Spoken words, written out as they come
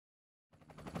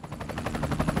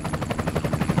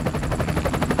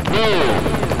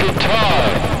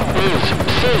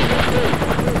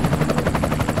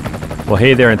Well,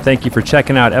 hey there, and thank you for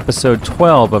checking out episode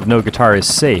 12 of No Guitar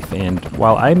is Safe. And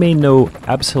while I may know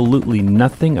absolutely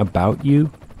nothing about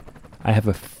you, I have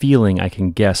a feeling I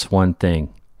can guess one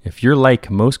thing. If you're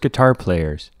like most guitar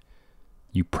players,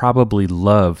 you probably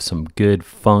love some good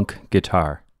funk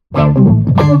guitar.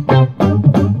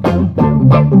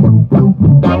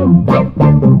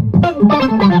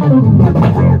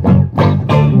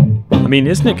 I mean,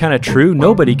 isn't it kind of true?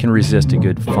 Nobody can resist a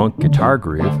good funk guitar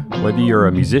groove, whether you're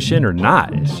a musician or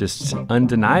not. It's just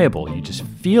undeniable. You just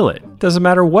feel it. Doesn't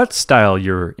matter what style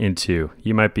you're into.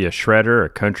 You might be a shredder, a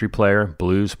country player,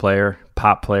 blues player,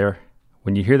 pop player.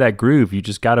 When you hear that groove, you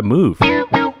just gotta move.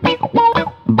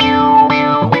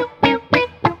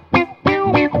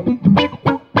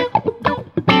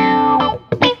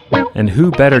 And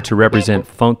who better to represent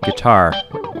funk guitar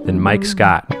than Mike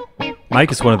Scott?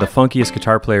 Mike is one of the funkiest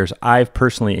guitar players I've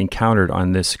personally encountered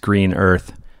on this green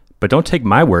earth. But don't take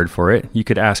my word for it. You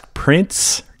could ask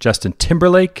Prince, Justin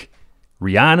Timberlake,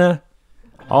 Rihanna,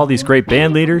 all these great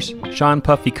band leaders, Sean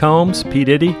Puffy Combs, P.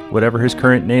 Diddy, whatever his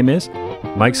current name is.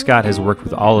 Mike Scott has worked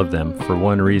with all of them for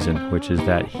one reason, which is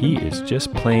that he is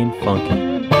just plain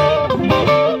funky.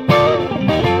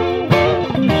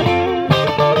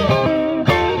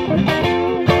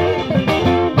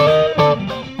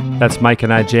 That's Mike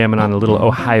and I jamming on a little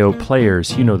Ohio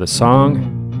Players. You know the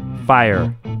song?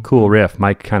 Fire. Cool riff.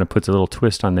 Mike kind of puts a little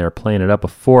twist on there, playing it up a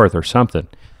fourth or something.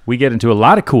 We get into a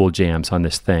lot of cool jams on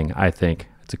this thing, I think.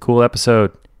 It's a cool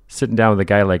episode. Sitting down with a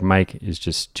guy like Mike is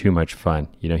just too much fun.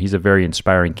 You know, he's a very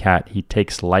inspiring cat. He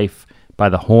takes life by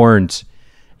the horns,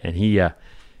 and he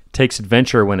takes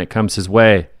adventure when it comes his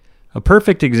way. A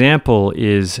perfect example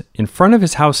is in front of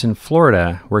his house in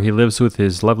Florida, where he lives with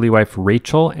his lovely wife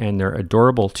Rachel and their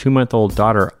adorable 2-month-old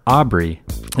daughter Aubrey.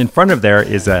 In front of there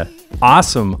is a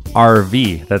awesome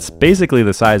RV that's basically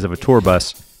the size of a tour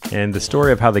bus. And the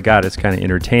story of how they got it is kind of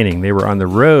entertaining. They were on the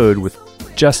road with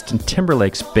Justin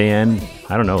Timberlake's band,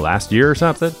 I don't know, last year or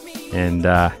something. And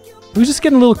it was just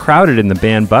getting a little crowded in the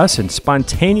band bus, and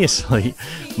spontaneously,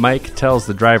 Mike tells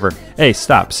the driver, "Hey,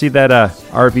 stop. See that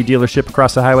RV dealership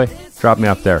across the highway? Drop me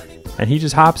up there." And he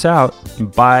just hops out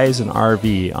and buys an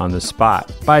RV on the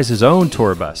spot. Buys his own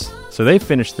tour bus. So they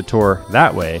finished the tour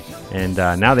that way, and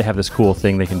now they have this cool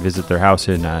thing. They can visit their house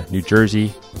in New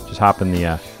Jersey, just hop in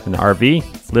the RV,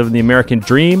 live in the American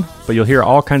dream. But you'll hear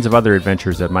all kinds of other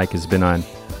adventures that Mike has been on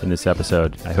in this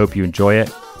episode. I hope you enjoy it.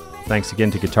 Thanks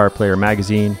again to Guitar Player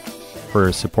Magazine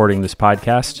for supporting this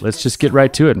podcast. Let's just get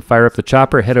right to it and fire up the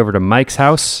chopper. Head over to Mike's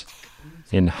house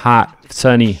in hot,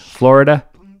 sunny Florida.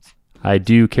 I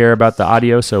do care about the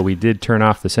audio, so we did turn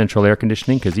off the central air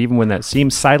conditioning, because even when that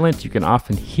seems silent, you can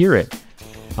often hear it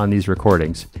on these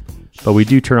recordings. But we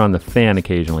do turn on the fan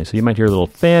occasionally, so you might hear a little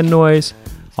fan noise.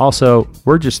 Also,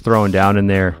 we're just throwing down in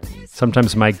there.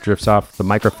 Sometimes Mike drifts off the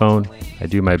microphone. I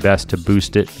do my best to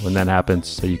boost it when that happens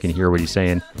so you can hear what he's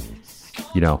saying.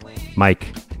 You know, Mike,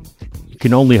 you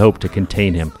can only hope to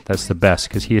contain him. That's the best,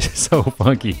 because he is so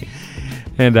funky.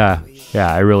 And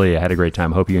yeah, I really had a great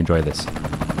time. Hope you enjoy this.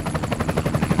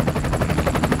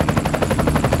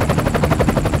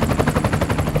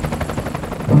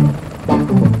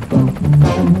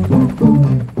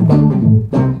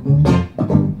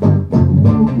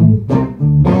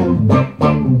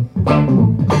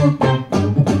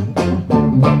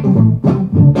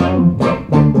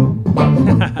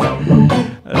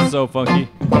 That's so funky.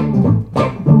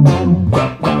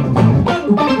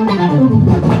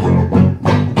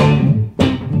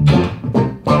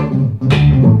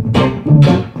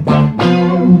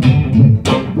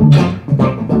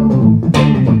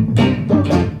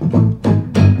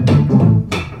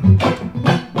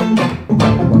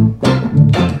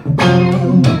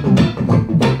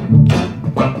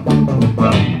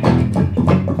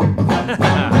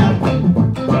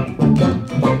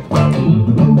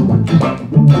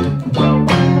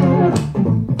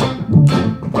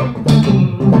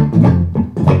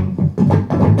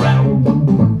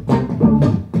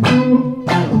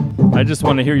 I just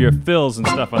want to hear your fills and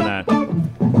stuff on that.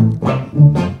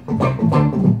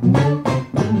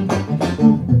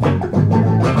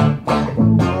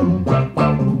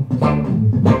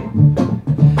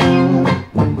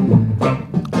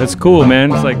 That's cool,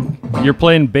 man. It's like you're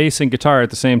playing bass and guitar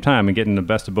at the same time and getting the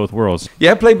best of both worlds.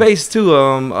 Yeah, I play bass too.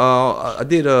 I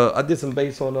did some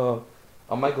bass on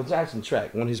a Michael Jackson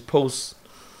track, one of his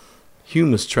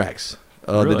posthumous tracks.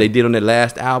 that Really? they did on that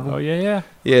last album. Oh yeah.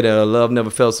 Yeah, the Love Never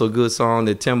Felt So Good song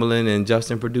that Timbaland and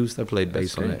Justin produced. I played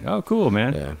bass on that. Oh, cool,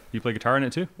 man. Yeah. You play guitar in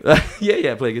it too?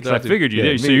 Yeah, I played guitar. I too. figured you Yeah,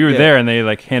 did. So me- you were yeah. there, and they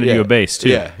like handed you a bass too.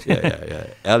 Yeah.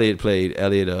 Elliot played.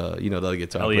 Elliot, the other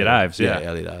guitar. Elliot player. Ives, yeah.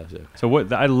 Elliot Ives. Yeah. So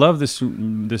what? I love this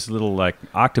little like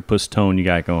octopus tone you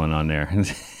got going on there.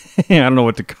 I don't know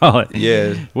what to call it.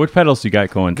 Yeah. What pedals you got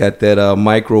going? Got that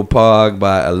Micro Pog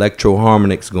by Electro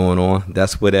Harmonix going on.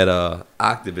 That's where that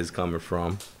octave is coming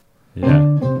from. Yeah.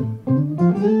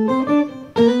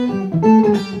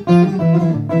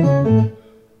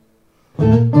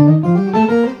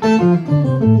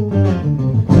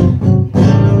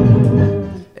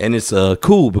 And it's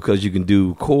cool because you can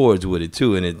do chords with it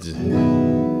too, and it's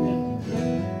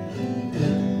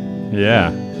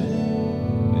Yeah.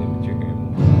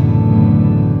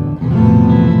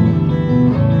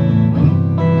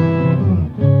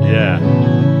 Yeah.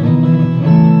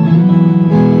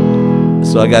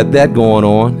 so I got that going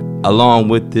on along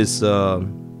with this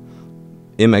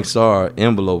MXR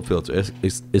envelope filter.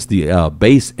 It's the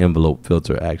bass envelope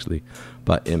filter actually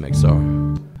by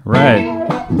MXR. Right.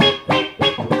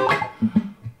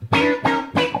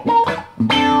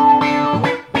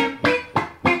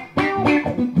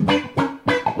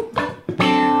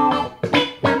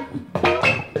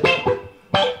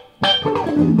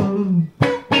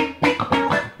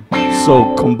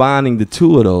 So combining the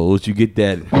two of those, you get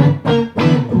that.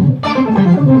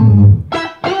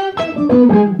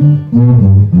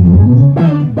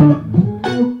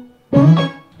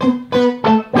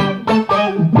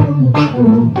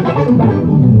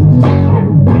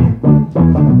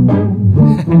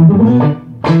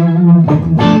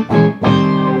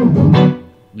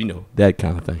 That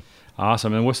kind of thing.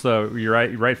 Awesome. And what's your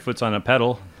right foot's on a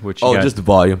pedal, which you got Just the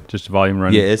volume. just volume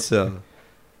running. Yeah, it's that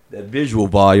visual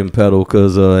volume pedal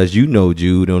because, as you know,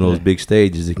 Jude, on those big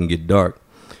stages, it can get dark.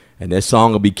 And that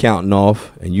song will be counting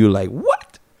off, and you're like,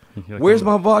 what? You're like, Where's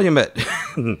my volume at?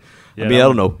 I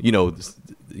don't know.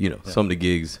 Some of the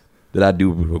gigs that I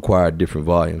do require different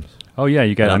volumes. Oh yeah,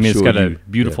 you got. And I I'm mean, it's sure got a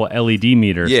beautiful LED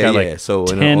meter. It's got like So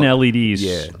 10 LEDs.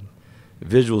 Yeah,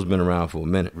 visual's been around for a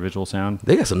minute. Visual sound.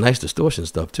 They got some nice distortion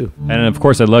stuff too. And of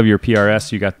course, I love your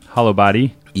PRS. You got hollow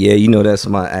body. Yeah, that's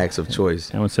my axe of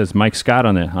choice. And it says Mike Scott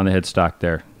on the headstock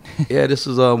there. Yeah, this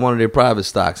is one of their private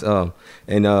stocks.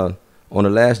 And on the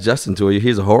last Justin tour,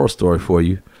 here's a horror story for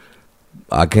you.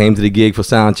 I came to the gig for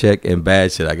sound check, and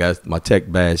Badge said, I got my tech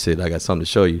badge said, I got something to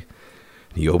show you.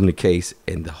 He opened the case,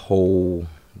 and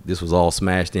this was all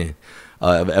smashed in.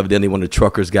 Evidently, one of the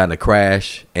truckers got in a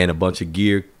crash, and a bunch of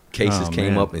gear cases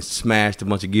came up and smashed a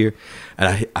bunch of gear.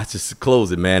 And I just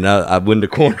closed it, man. I went in the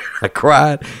corner. I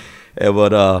cried.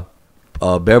 But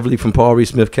Beverly from Paul Reed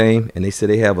Smith came, and they said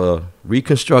they have a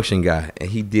reconstruction guy, and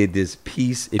he did this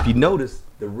piece. If you notice,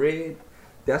 the red,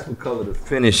 that's what color the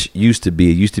finish used to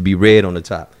be. It used to be red on the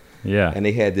top. Yeah. And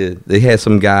they had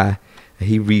some guy, and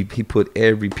he put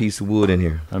every piece of wood in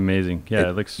here. Amazing. Yeah,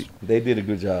 it looks. They did a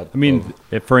good job. I mean,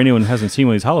 if for anyone who hasn't seen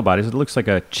one of these hollow bodies, it looks like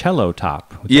a cello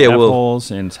top. With Yeah, the well,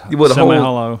 F-holes and the whole-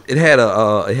 semi-hollow. It had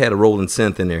a rolling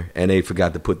synth in there, and they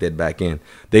forgot to put that back in.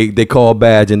 They called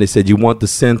Badge and they said, "You want the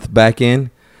synth back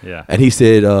in?" Yeah. And he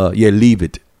said, "Yeah, leave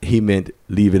it." He meant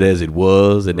leave it as it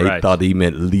was, and they Right. thought he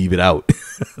meant leave it out.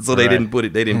 So they Right. didn't put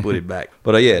it. They didn't put it back.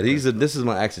 But this is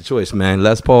my axe of choice, man.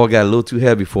 Les Paul got a little too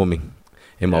heavy for me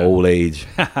in my old age.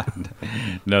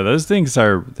 No, those things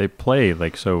they play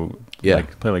like so. Yeah.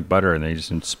 Like, play like butter, and they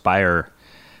just inspire.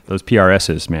 Those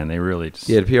PRSs, man, they really just.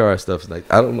 Yeah, the PRS stuff is like,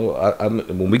 I don't know.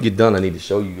 When we get done, I need to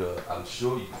show you. I'm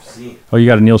sure you've seen. Oh, you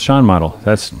got a Neil Sean model.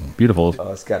 That's beautiful.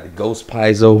 It's got the Ghost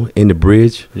Piezo in the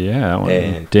bridge. Yeah, that one.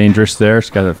 And- Dangerous there. It's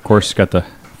got, of course, got the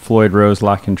Floyd Rose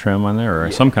locking trim on there,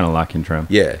 or some kind of locking trim.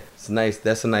 Yeah, it's nice.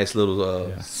 That's a nice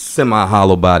little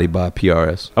semi-hollow body by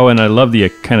PRS. Oh, and I love the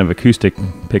kind of acoustic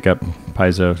pickup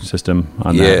piezo system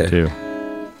on Yeah. that too.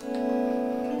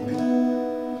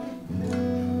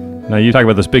 Now you talk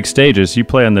about those big stages. You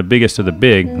play on the biggest of the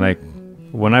big. Like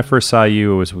when I first saw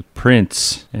you, it was with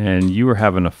Prince, and you were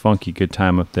having a funky good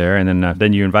time up there. And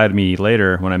then you invited me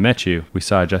later when I met you. We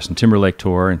saw a Justin Timberlake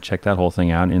tour and checked that whole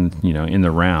thing out in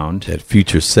the round. That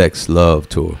Future Sex Love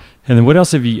tour. And then what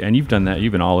else have you? And you've done that.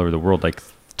 You've been all over the world like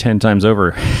 10 times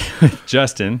over,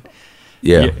 Justin.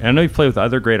 Yeah. I know you play with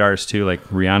other great artists too, like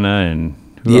Rihanna and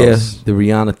who else? The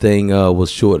Rihanna thing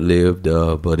was short-lived,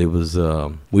 but it was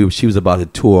she was about to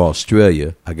tour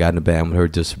Australia. I got in the band with her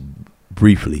just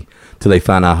briefly till they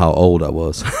found out how old I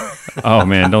was. Oh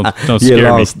man, don't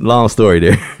scare me. Long story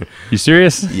there. You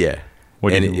serious? Yeah.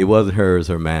 What And do you- it wasn't hers,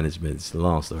 her management. It's a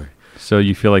long story. So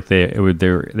you feel like they were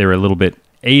a little bit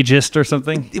ageist or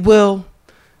something? Well,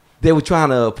 they were trying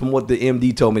to, from what the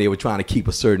MD told me, they were trying to keep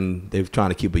a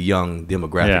young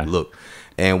demographic look.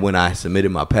 And when I submitted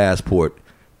my passport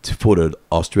for the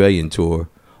Australian tour,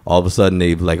 all of a sudden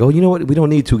they were like, oh, you know what? We don't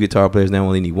need 2 guitar players now. We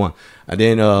only need 1. And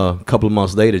then a couple of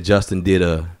months later, Justin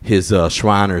did his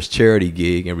Shriners charity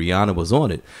gig, and Rihanna was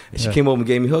on it. And she came over and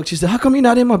gave me a hug. She said, how come you're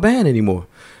not in my band anymore?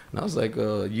 And I was like,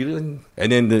 you didn't?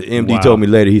 And then the MD told me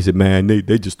later, he said, man,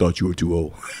 they just thought you were too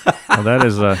old. Well, that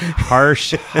is a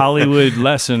harsh Hollywood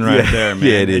lesson right there, man.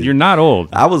 Yeah, it is. You're not old.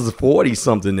 I was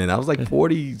 40-something then. I was like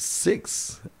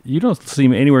 46. You don't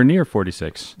seem anywhere near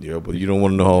 46. Yeah, but you don't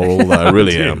want to know how old I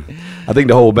really am. I think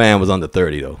the whole band was under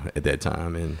 30 though at that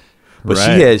time,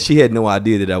 but she had no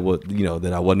idea that I was,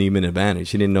 that I wasn't even in a band.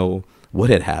 She didn't know what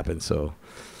had happened. So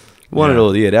one of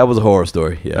those, that was a horror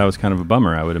story. Yeah, that was kind of a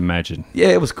bummer, I would imagine. Yeah,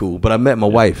 it was cool, but I met my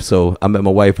wife, so I met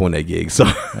my wife on that gig. So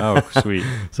sweet.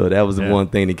 So that was the one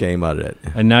thing that came out of that.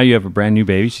 And now you have a brand new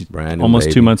baby. She's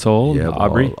almost 2 months old. Yeah,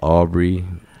 Aubrey.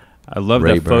 I love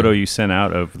that photo you sent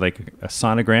out of like a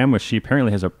sonogram, which she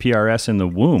apparently has a PRS in the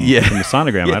womb from the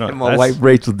sonogram. Yeah, my wife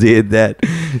Rachel did that.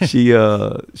 She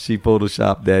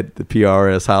photoshopped the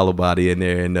PRS hollow body in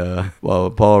there, and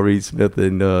Paul Reed Smith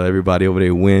and everybody over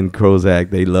there, Wynn Krozak,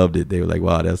 they loved it. They were like,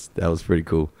 wow, that was pretty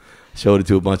cool. Showed it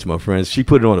to a bunch of my friends. She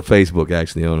put it on the Facebook,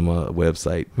 actually, on my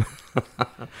website.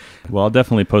 Well, I'll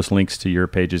definitely post links to your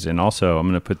pages, and also I'm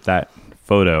going to put that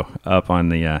photo up on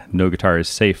the No Guitar is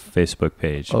Safe Facebook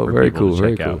page. Oh, very cool,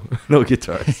 very cool. No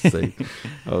Guitar is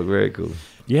Safe. Oh, very cool.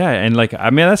 Yeah, and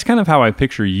that's kind of how I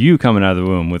picture you coming out of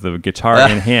the womb with a guitar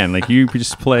in hand. Like, you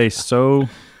just play so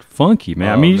funky,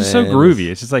 man. You're just so groovy.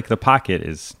 It's just like the pocket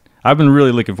is... I've been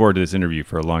really looking forward to this interview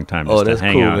for a long time. Just that's to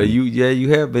hang cool, out. Man. You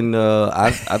have been.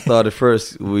 I thought at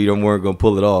first we weren't going to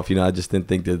pull it off. I just didn't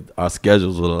think that our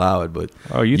schedules would allow it. But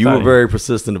you were very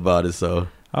persistent about it. So.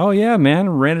 Oh yeah, man!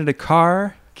 Rented a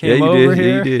car, came over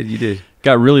here. Yeah, you did.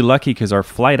 Got really lucky because our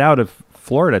flight out of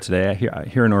Florida today,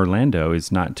 here in Orlando,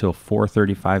 is not until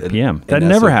 4:35 p.m. That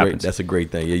never happens. That's a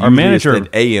great thing. Yeah, our manager, it's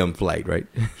an AM flight, right?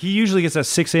 He usually gets a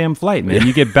 6 a.m. flight, man.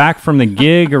 You get back from the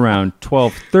gig around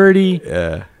 12:30.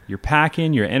 Yeah. You're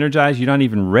packing, you're energized, you're not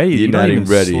even ready. You're not even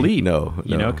ready. Sleep. No.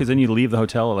 Because then you leave the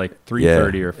hotel at like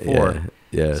 3:30 or 4.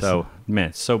 Yeah. So,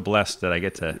 man, so blessed that I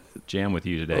get to jam with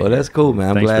you today. Well, that's cool,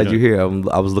 man. I'm glad you're here. I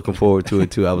was looking forward to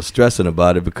it, too. I was stressing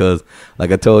about it because,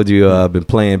 like I told you, I've been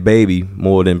playing baby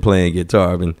more than playing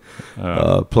guitar. I've been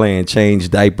playing change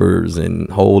diapers and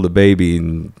hold the baby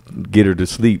and get her to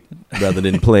sleep rather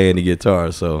than playing the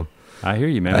guitar. So I hear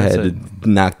you, man. I had to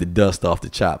knock the dust off the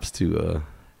chops to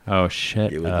oh,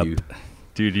 shut up.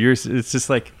 Dude, it's just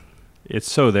like... It's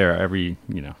so there I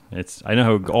know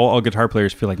how all guitar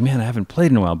players feel like, man, I haven't played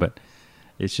in a while, but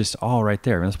it's just all right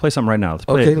there. Let's play something right now. Let's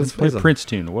play a Prince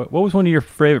tune. What was one of your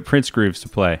favorite Prince grooves to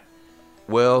play?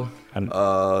 Well,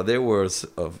 there was,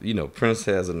 Prince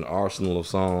has an arsenal of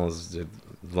songs as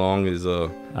long as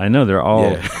I know they're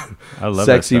all. Yeah. I love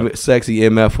Sexy. that stuff. Sexy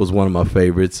MF was one of my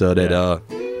favorites. That that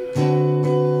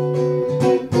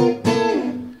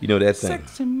thing.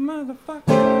 Sexy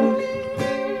motherfucker.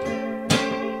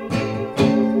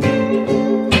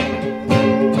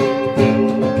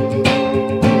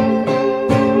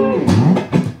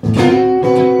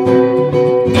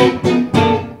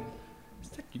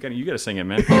 You gotta sing it,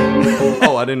 man.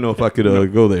 Oh, I didn't know if I could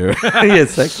go there. Yeah,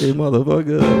 sexy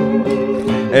motherfucker.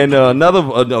 And another,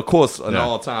 of course, an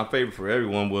all-time favorite for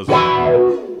everyone was,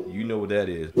 you know what that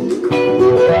is.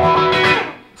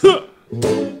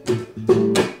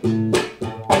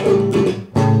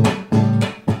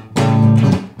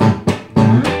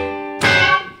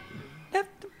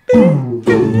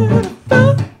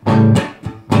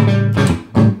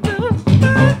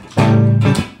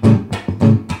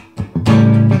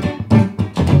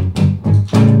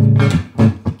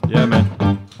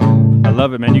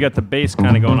 Love it, man. You got the bass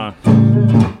kind of going on.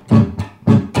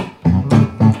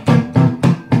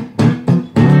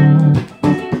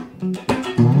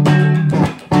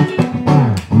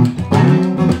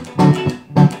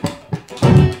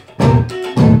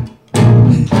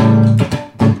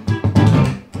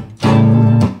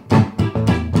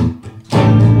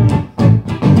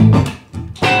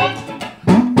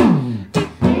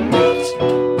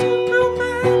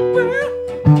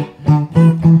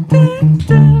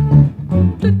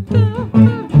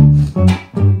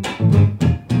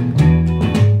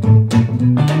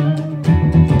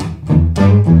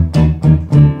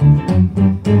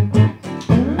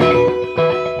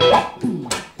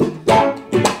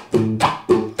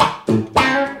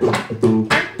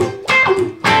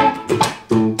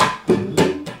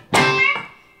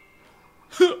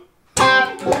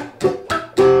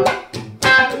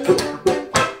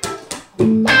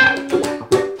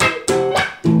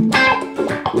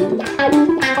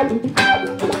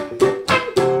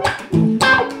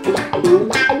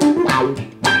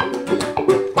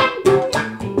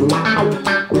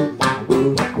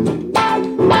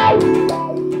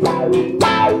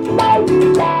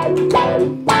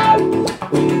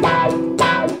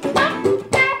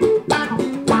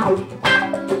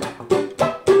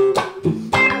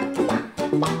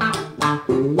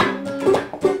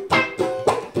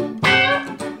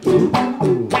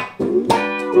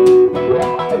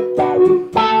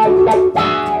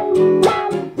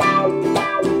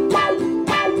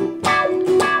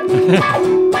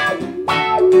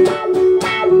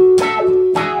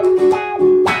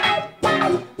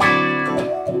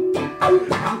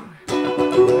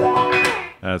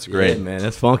 That's great, yeah, man.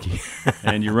 That's funky.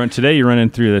 And you're running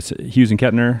through this Hughes and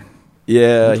Kettner.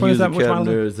 Yeah, Which one is Hughes that? and Which model is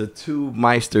Kettner is a 2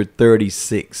 Meister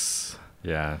 36.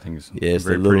 Yeah, I think it's Yeah, it's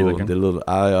very the pretty little, looking.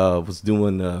 I was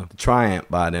doing the Triumph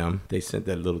by them. They sent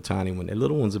that little tiny one. That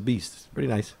little one's a beast. It's pretty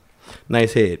nice.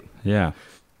 Nice head. Yeah.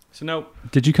 So now,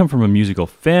 did you come from a musical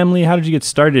family? How did you get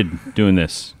started doing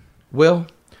this? Well,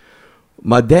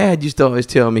 my dad used to always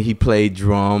tell me he played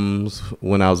drums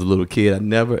when I was a little kid. I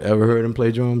never, ever heard him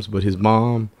play drums, but his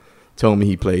mom told me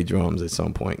he played drums at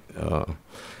some point.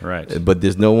 Right. But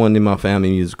there's no one in my family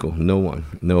musical. No one.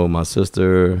 No, my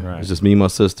sister. Right. It's just me, my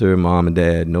sister, mom, and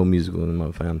dad. No musical in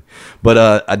my family.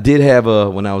 But I did have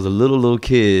when I was a little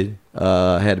kid,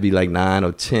 I had to be like 9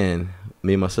 or 10.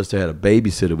 Me and my sister had a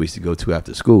babysitter we used to go to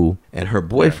after school, and her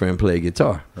boyfriend played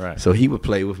guitar. Right. So he would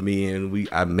play with me, and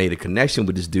I made a connection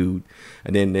with this dude.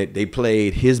 And then they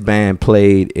played, his band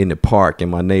played in the park in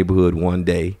my neighborhood one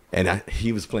day, and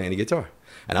he was playing the guitar.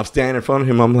 And I'm standing in front of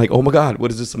him. I'm like, oh my God, what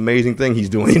is this amazing thing he's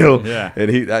doing? Yeah. And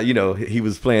he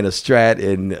was playing a Strat,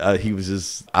 and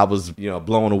I was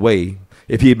blown away.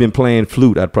 If he had been playing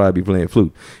flute, I'd probably be playing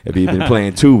flute. If he had been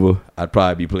playing tuba,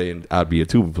 I'd be a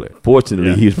tuba player.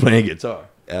 Fortunately, he was playing guitar.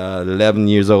 11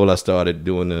 years old, I started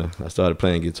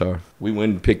playing guitar. We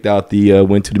went and picked out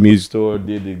went to the music store,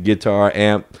 did the guitar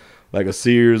amp, like a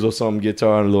Sears or some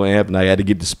guitar and a little amp, and I had to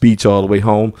get the speech all the way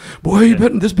home. Boy,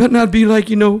 this better not be like,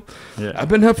 I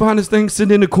better not find this thing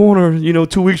sitting in the corner,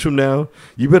 2 weeks from now.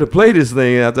 You better play this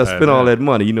thing after I spend all that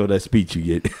money. That speech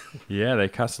you get. Yeah, they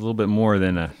cost a little bit more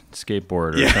than a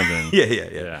skateboard or something.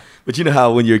 Yeah. But you know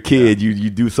how when you're a kid, you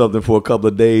do something for a couple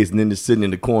of days, and then it's sitting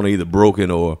in the corner either broken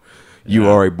or you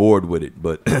already bored with it.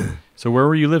 But So where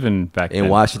were you living back then? In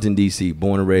Washington, D.C.,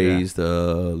 born and raised,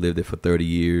 lived there for 30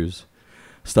 years.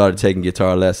 Started taking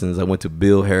guitar lessons. I went to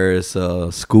Bill Harris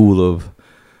School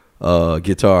of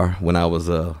Guitar when I was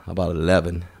about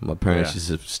 11. My parents used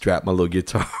to strap my little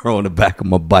guitar on the back of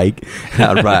my bike.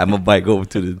 I'd ride my bike over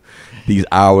to these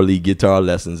hourly guitar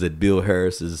lessons at Bill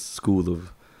Harris's School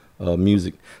of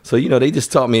Music. So, they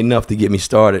just taught me enough to get me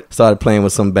started. Started playing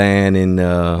with some band in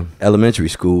elementary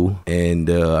school. And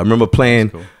I remember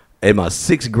playing at my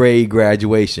 6th grade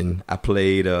graduation. I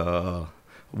played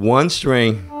one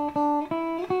string.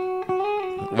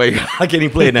 Wait, I can't even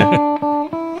play it now.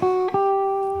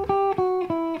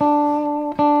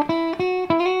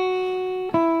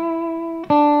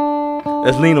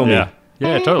 Let's Lean on Me.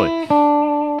 Yeah, totally.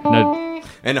 No.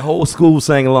 And the whole school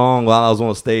sang along while I was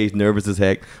on stage, nervous as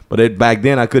heck. But back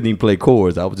then, I couldn't even play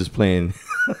chords. I was just playing.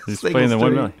 Just playing the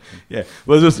 1 million. Yeah.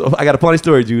 Well, I got a funny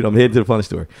story, Jude. I'm heading to the funny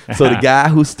story. So the guy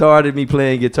who started me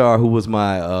playing guitar, who was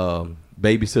my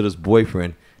babysitter's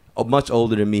boyfriend, much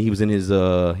older than me. He was in his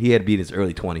he had to be in his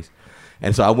early 20s.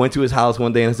 And so I went to his house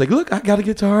one day and I was like, look, I got a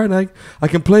guitar and I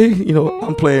can play,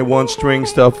 I'm playing one string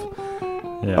stuff.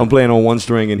 Yeah. I'm playing on one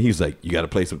string, and he's like, you got to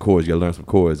play some chords. You got to learn some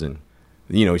chords. And,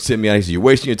 he sent me out. He said, you're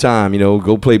wasting your time.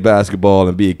 Go play basketball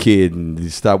and be a kid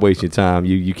and stop wasting your time.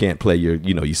 You can't play.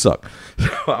 You suck.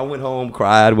 So I went home,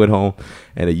 cried, went home.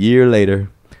 And a year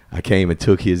later, I came and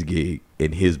took his gig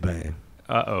in his band.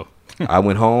 Uh-oh. I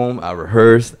went home. I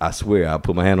rehearsed. I swear, I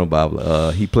put my hand on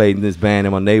Bob. He played in this band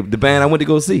in my neighborhood. The band I went to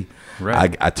go see.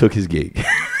 Right. I took his gig.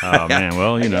 Oh, man.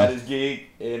 Well, I got his gig.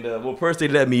 And, first they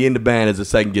let me in the band as a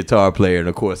second guitar player. And,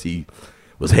 of course, he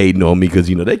was hating on me because,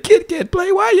 that kid can't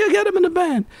play. Why you got him in the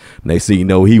band? And they see,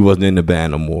 he wasn't in the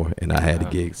band no more. And I had the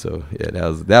gig. So, yeah,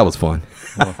 that was fun.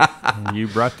 Well, you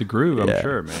brought the groove, I'm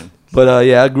sure, man. But,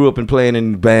 I grew up playing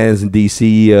in bands in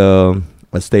D.C. I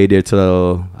stayed there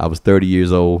till I was 30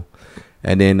 years old.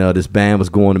 And then this band was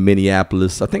going to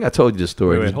Minneapolis. I think I told you this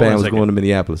story. This band was going to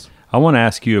Minneapolis. I want to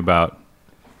ask you about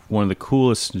one of the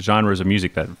coolest genres of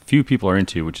music that few people are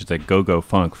into, which is the go-go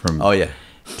funk from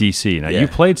DC. Now, you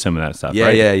played some of that stuff,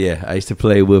 right? Yeah. I used to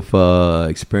play with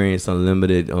Experience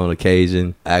Unlimited on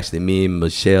occasion. Actually, me and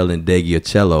Michelle and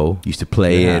Degiacello used to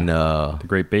play in... the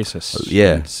great bassist.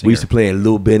 We used to play in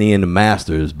Lil Benny and the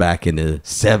Masters back in the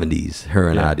 70s. Her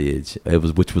and I did.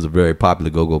 Which was a very popular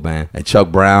go-go band. And Chuck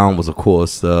Brown was, of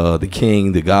course, the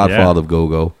king, the godfather of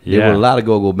go-go. There were a lot of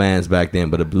go-go bands back then,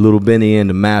 but Lil Benny and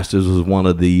the Masters was one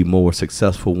of the more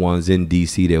successful ones in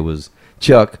D.C. There was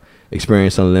Chuck,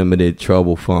 Experience Unlimited,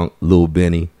 Trouble Funk, Lil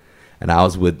Benny, and I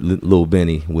was with Lil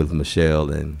Benny with Michelle,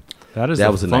 and That is that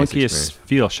the was a nice funkiest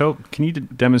experience. feel. Can you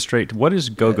demonstrate what is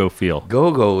go-go feel?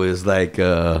 Go-go is like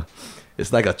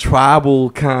it's like a tribal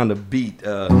kind of beat.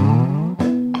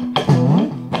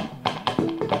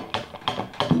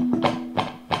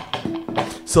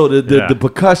 So the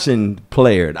percussion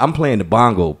player, I'm playing the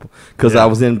bongo because I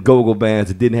was in go-go bands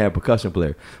that didn't have a percussion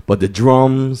player. But the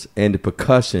drums and the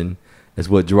percussion is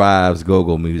what drives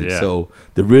go-go music. Yeah. So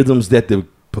the rhythms that the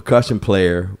percussion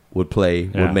player would play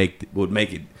Yeah. would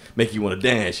make you want to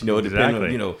dance. You know, depending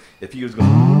Exactly. on, if he was going.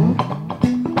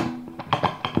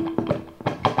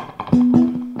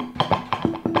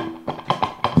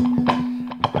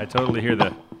 I totally hear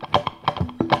the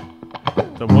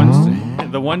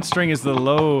one string is the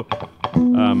low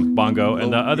bongo,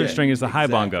 and the other string is the high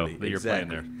bongo that you're playing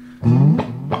there.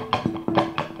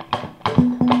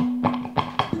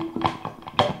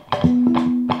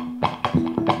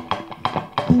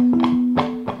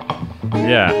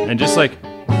 Yeah, and just like,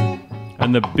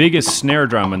 and the biggest snare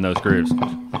drum in those grooves.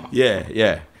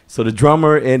 Yeah. So the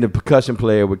drummer and the percussion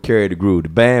player would carry the groove. The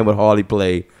band would hardly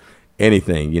play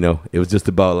anything, you know. It was just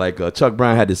about like Chuck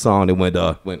Brown had this song that went.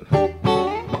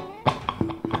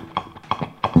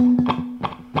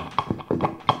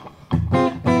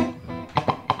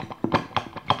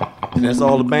 And that's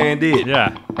all the band did.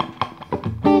 Yeah.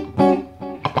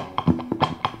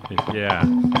 Yeah.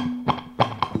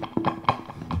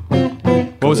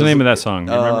 What was the name of that song?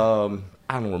 Do you remember?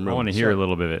 I don't remember. I want to hear a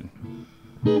little bit of it.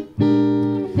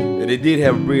 They did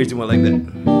have a bridge that went like that.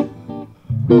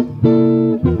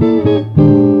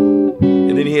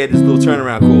 And then he had this little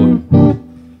turnaround chord.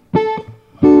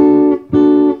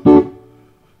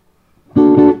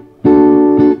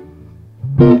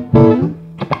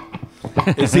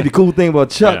 And see, the cool thing about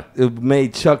Chuck, it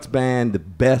made Chuck's band the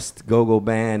best go-go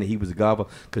band. He was a golfer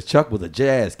because Chuck was a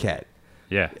jazz cat.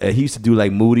 Yeah. He used to do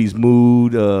like Moody's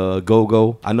Mood,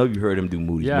 go-go. I know you heard him do Moody's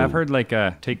Mood. Yeah, I've heard like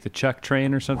Take the Chuck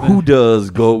Train or something. Who does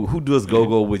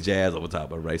go-go with jazz over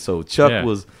top of it, right? So Chuck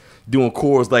was doing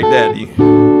chords like that.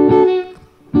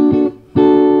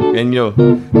 And, you know,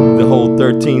 the whole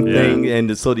 13 thing.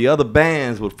 And so the other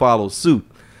bands would follow suit,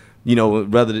 you know,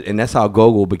 and that's how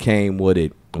go-go became what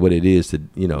it is to,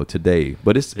 you know, today.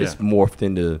 But it's morphed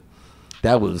into,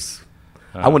 I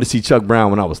went to see Chuck Brown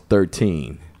when I was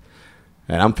 13.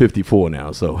 And I'm 54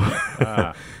 now, so.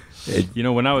 You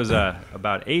know, when I was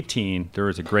about 18, there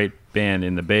was a great band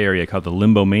in the Bay Area called the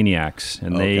Limbo Maniacs,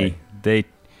 and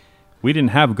we didn't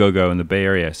have go-go in the Bay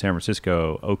Area, San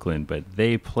Francisco, Oakland, but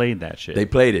they played that shit. They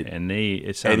played it, and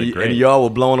it sounded great. And y'all were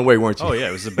blown away, weren't you? Oh yeah,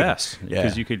 it was the best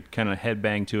because you could kind of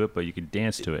headbang to it, but you could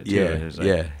dance to it too. Yeah, It was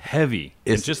like heavy.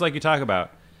 It's just like you talk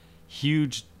about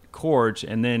huge chords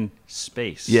and then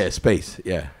space. Yeah, space.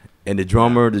 Yeah, and the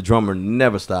drummer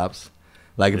never stops.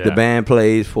 Like if the band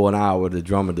plays for an hour, the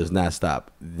drummer does not stop,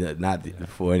 not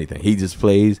for anything. He just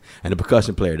plays, and the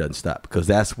percussion player doesn't stop because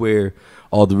that's where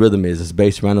all the rhythm is. It's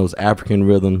based around those African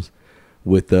rhythms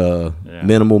with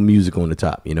minimal music on the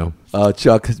top. You know,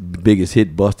 Chuck's biggest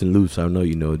hit, "Bustin' Loose." I know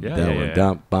you know that one.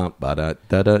 Dum, bum, ba, da,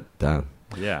 da, da, dum.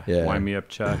 Yeah, Wind Me Up,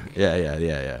 Chuck.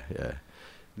 Yeah.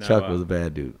 No, Chuck was a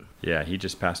bad dude. Yeah, he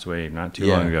just passed away not too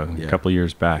long ago, a couple of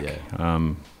years back.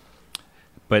 Yeah.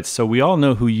 But so we all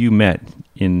know who you met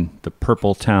in the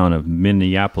purple town of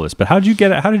Minneapolis. But how did you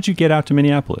get out to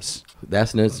Minneapolis?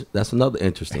 That's another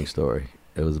interesting story.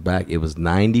 It was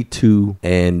 92,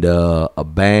 and it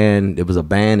was a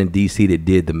band in DC that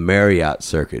did the Marriott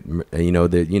circuit.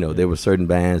 There were certain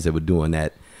bands that were doing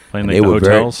that. Playing like the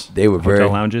hotels?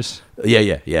 Hotel lounges?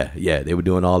 Yeah. They were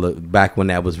doing back when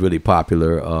that was really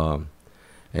popular. And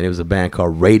it was a band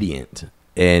called Radiant.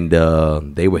 And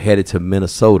they were headed to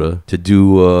Minnesota to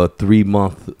do a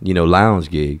 3-month, lounge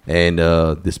gig. And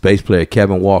this bass player,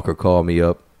 Kevin Walker, called me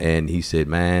up. And he said,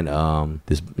 man,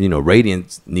 this,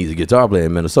 Radiant needs a guitar player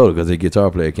in Minnesota because their guitar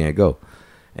player can't go.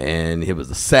 And it was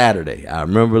a Saturday. I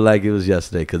remember like it was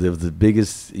yesterday because it was the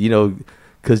biggest,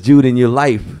 because, Jude, in your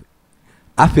life,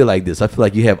 I feel like this. I feel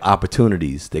like you have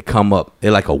opportunities that come up.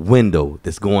 They're like a window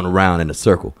that's going around in a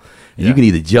circle. And you can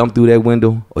either jump through that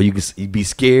window or you can be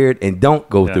scared and don't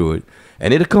go through it.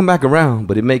 And it'll come back around,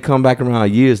 but it may come back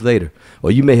around years later. Or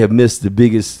you may have missed the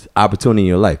biggest opportunity in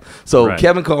your life. So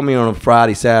Kevin called me on a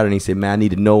Friday, Saturday, and he said, man, I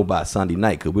need to know by Sunday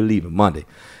night because we're leaving Monday.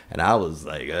 And I was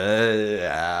like, okay.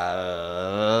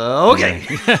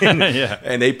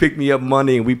 And they picked me up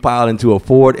Monday, and we piled into a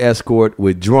Ford Escort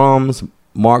with drums,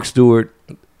 Mark Stewart,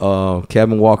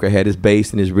 Kevin Walker had his bass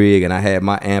and his rig, and I had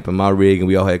my amp and my rig, and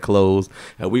we all had clothes,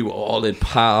 and we were all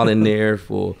piled in there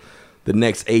for the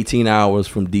next 18 hours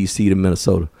from D.C. to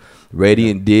Minnesota.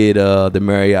 Radiant did the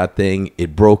Marriott thing.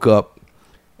 It broke up,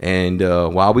 and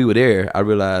while we were there, I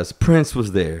realized Prince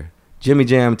was there, Jimmy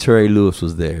Jam, Terry Lewis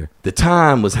was there. The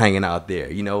Time was hanging out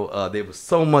there. You know, there was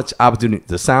so much opportunity.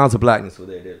 The Sounds of Blackness were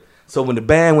there. So when the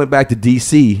band went back to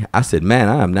D.C., I said, man,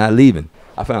 I am not leaving.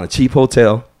 I found a cheap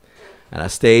hotel, and I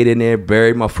stayed in there,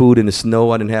 buried my food in the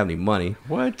snow. I didn't have any money.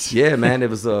 What? Yeah, man. It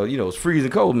was, it was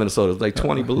freezing cold in Minnesota. It was like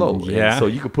 20 below. Yeah. And so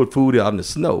you could put food out in the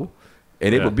snow,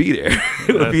 and it would be there.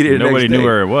 It would be there the Nobody next day. knew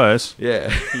where it was.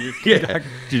 Yeah. Yeah.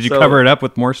 Did you cover it up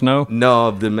with more snow? No,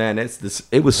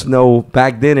 it was snow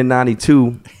back then in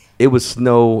 '92. It was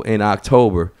snow in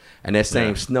October, and that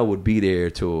same snow would be there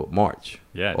till March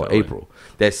or totally. April.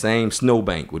 That same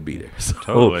snowbank would be there. So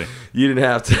Totally. you didn't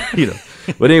have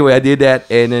to, But anyway, I did that,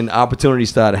 and then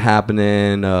opportunities started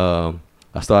happening. I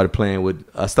started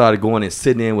going and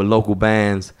sitting in with local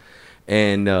bands,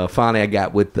 and finally I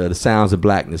got with the Sounds of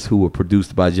Blackness, who were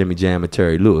produced by Jimmy Jam and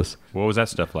Terry Lewis. What was that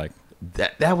stuff like?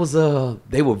 That was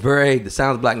they were the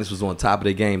Sounds of Blackness was on top of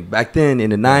their game back then.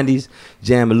 In the '90s,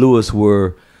 Jam and Lewis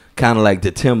were kind of like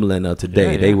the Timbaland of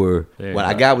today. Yeah. They were There when you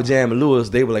I go. got with Jam and Lewis,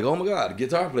 they were like, "Oh my God, a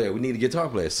guitar player! We need a guitar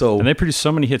player." So And they produced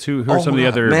so many hits. Who are some of the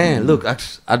other? man? Look,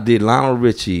 I did Lionel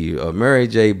Richie, Mary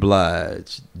J.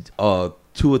 Blige,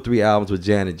 2 or 3 albums with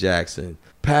Janet Jackson,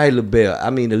 Patti LaBelle.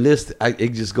 I mean, the list it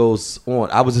just goes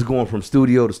on. I was just going from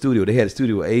studio to studio. They had a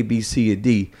studio A, B, C, and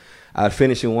D. I'd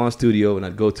finish in one studio and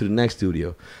I'd go to the next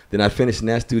studio. Then I'd finish in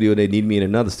that studio. They'd need me in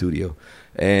another studio.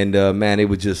 And, man, it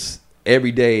was just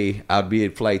every day I'd be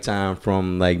at flight time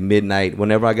from like midnight.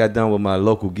 Whenever I got done with my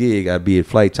local gig, I'd be at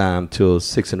flight time till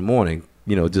 6 in the morning,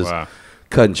 just Wow.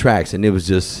 cutting tracks. And it was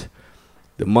just,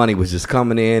 the money was just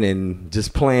coming in and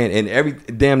just playing.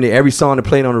 And damn near every song that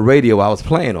played on the radio I was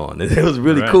playing on. It was a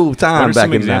really Right. cool time What are back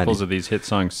some in the 90s. examples of these hit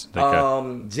songs?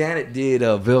 Janet did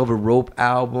a Velvet Rope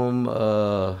album.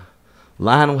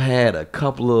 Lionel had a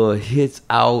couple of hits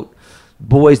out.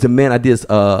 Boys to Men. I did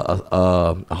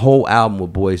a whole album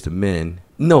with Boys to Men.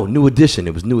 No, New Edition.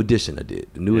 It was New Edition. I did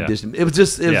the New Yeah. Edition. It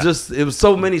was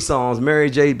so many songs. Mary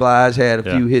J. Blige had a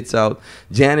few hits out.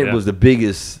 Janet was the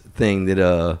biggest thing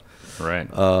that Right.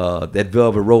 that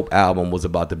Velvet Rope album was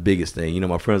about the biggest thing.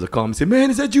 My friends would call me and say,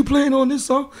 "Man, is that you playing on this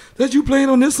song? Is that you playing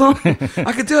on this song?"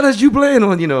 I could tell that's you playing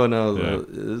on, and I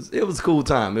was, it was a cool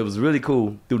time. It was really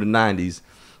cool through the 90s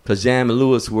because Jam and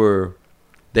Lewis were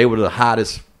the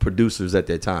hottest producers at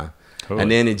that time. Totally.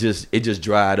 And then it just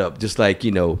dried up. Just like,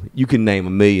 you can name a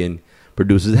million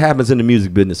producers. It happens in the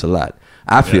music business a lot.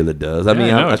 I feel it does. I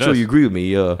mean, I'm sure does. you agree with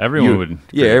me. Everyone would.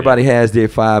 Yeah, everybody has their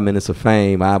 5 minutes of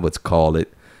fame, I would call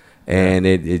it. And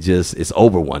it's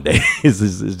over one day. it's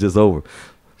just over.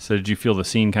 So did you feel the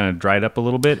scene kind of dried up a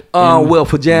little bit? Well,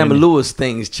 for Jam and Lewis,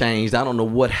 things changed. I don't know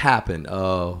what happened.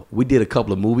 We did a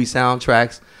couple of movie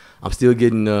soundtracks. I'm still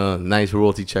getting nice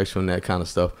royalty checks from that kind of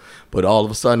stuff. But all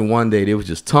of a sudden, one day, there was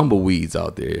just tumbleweeds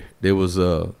out there. There was,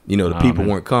 the people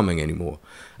weren't coming anymore.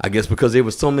 I guess because there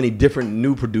was so many different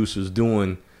new producers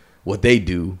doing what they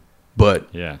do. But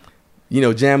Yeah.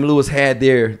 Jam and Lewis had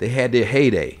their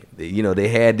heyday. They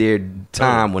had their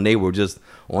time when they were just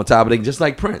on top of it, just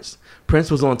like Prince.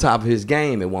 Prince was on top of his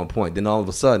game at one point. Then all of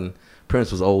a sudden,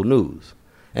 Prince was old news.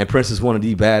 And Prince is one of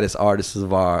the baddest artists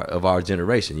of our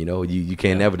generation. You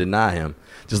can't never deny him.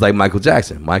 Just like Michael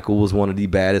Jackson. Michael was one of the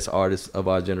baddest artists of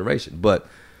our generation. But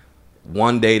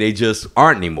one day they just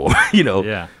aren't anymore.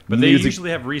 Yeah. But they Music- usually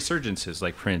have resurgences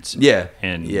like Prince. Yeah,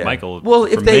 And yeah. Michael. Well,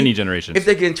 for many generations. if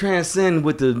they can transcend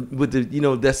with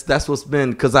the that's what's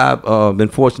been, because I've been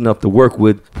fortunate enough to work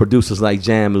with producers like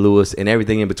Jam and Lewis and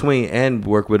everything in between, and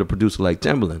work with a producer like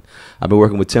Timbaland. I've been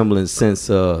working with Timbaland since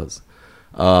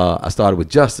I started with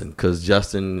Justin, because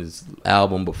Justin's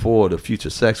album before The Future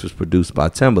Sex was produced by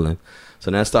Timbaland. So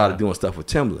then I started doing stuff with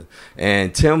Timbaland.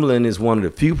 And Timbaland is one of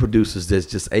the few producers that's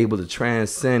just able to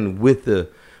transcend with the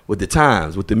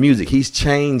times, with the music. He's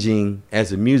changing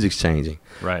as the music's changing,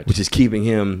 Right. which is keeping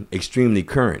him extremely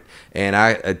current. And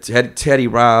Teddy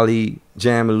Riley,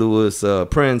 Jam and Lewis,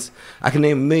 Prince, I can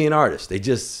name a million artists.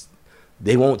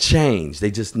 They won't change. They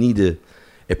just need to.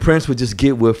 If Prince would just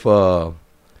get with, I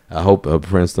hope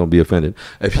Prince don't be offended.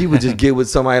 If he would just get with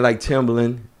somebody like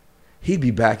Timbaland, he'd be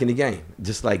back in the game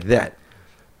just like that.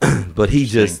 But he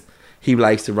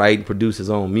likes to write and produce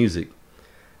his own music.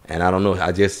 And I don't know,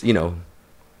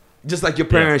 just like your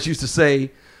parents used to say,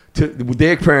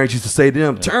 their parents used to say to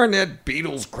them, "Turn that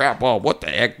Beatles crap off. What the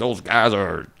heck? Those guys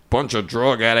are a bunch of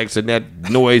drug addicts and that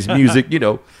noise music,"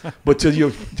 But to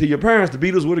your parents, the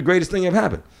Beatles were the greatest thing that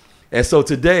happened. And so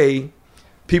today,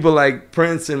 people like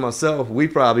Prince and myself, we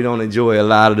probably don't enjoy a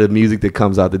lot of the music that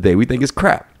comes out today. We think it's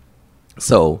crap.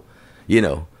 So,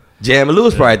 Jam and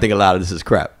Lewis probably think a lot of this is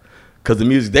crap, because the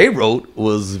music they wrote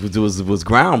was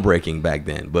groundbreaking back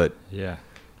then. But Yeah.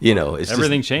 You know, it's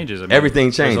everything changes. I mean,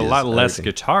 everything changes. There's a lot less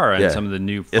guitar in Yeah. some of the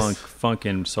new funk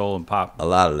and soul and pop. A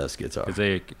lot of less guitar. Because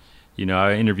they, you know,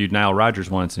 I interviewed Nile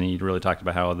Rodgers once, and he really talked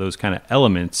about how those kind of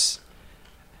elements,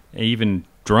 even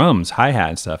drums, hi-hat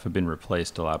and stuff, have been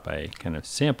replaced a lot by kind of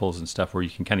samples and stuff where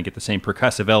you can kind of get the same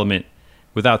percussive element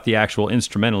without the actual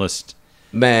instrumentalist.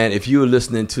 Man, if you're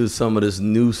listening to some of this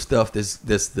new stuff that's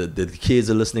the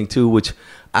kids are listening to, which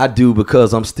I do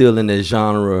because I'm still in the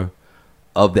genre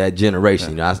of that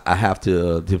generation. Yeah. You know, I have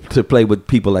to play with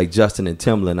people like Justin and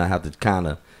Timbaland. I have to kind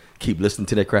of keep listening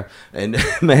to that crap. And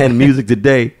man, music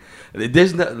today,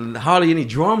 there's hardly any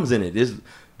drums in it.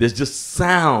 There's just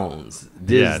sounds.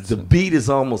 The beat is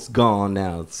almost gone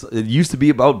now. It used to be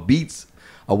about beats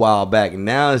a while back, and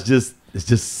now it's just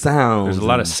sounds. There's a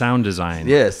lot of sound design.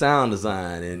 Yeah, sound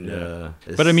design. And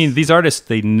but I mean, these artists,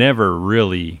 they never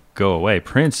really go away.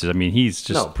 Prince, I mean, he's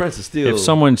just... No, Prince is still... If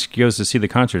someone goes to see the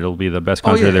concert, it'll be the best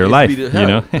concert of their life, you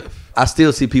know? I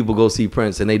still see people go see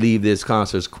Prince, and they leave this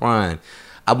concerts crying.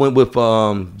 I went with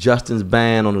Justin's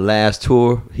band on the last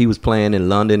tour. He was playing in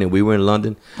London, and we were in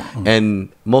London. And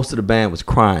most of the band was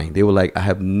crying. They were like, I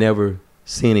have never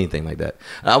seen anything like that.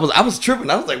 And I was tripping.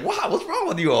 I was like, wow, what's wrong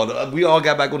with you all? We all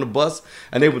got back on the bus,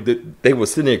 and they were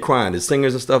sitting there crying. The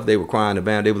singers and stuff, they were crying. The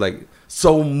band, they were like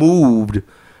so moved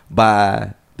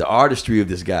by the artistry of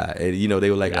this guy. And, you know, they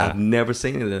were like, I've never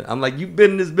seen it. I'm like, you've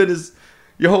been in this business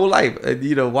your whole life. And,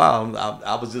 you know, wow,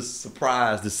 I was just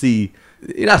surprised to see.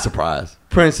 You're not surprised.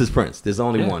 Prince is Prince. There's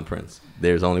only one Prince.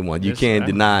 There's only one. You can't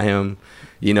deny him.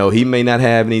 You know, he may not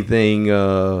have anything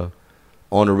on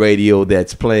the radio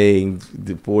that's playing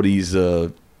for these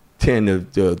 10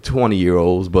 to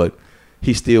 20-year-olds, but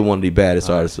he's still one of the baddest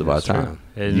artists of our time.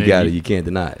 You can't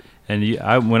deny it.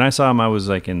 And when I saw him, I was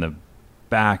like in the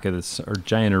back of this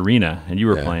giant arena, and you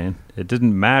were playing. It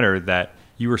didn't matter that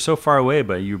you were so far away,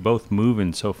 but you were both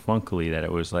moving so funkily that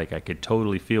it was like I could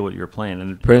totally feel what you were playing.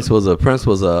 And Prince was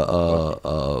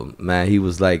a man. He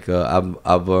was like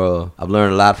I've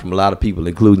learned a lot from a lot of people,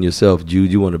 including yourself,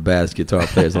 Jude. You're one of the baddest guitar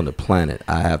players on the planet.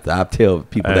 I tell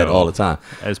people that all the time.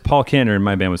 As Paul Cantor in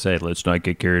my band would say, let's not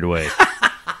get carried away.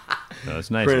 No,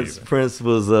 it's nice. Prince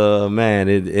was man,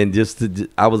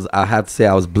 I have to say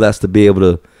I was blessed to be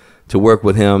able to work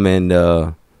with him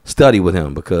and study with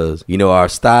him because, you know, our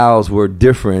styles were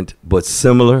different but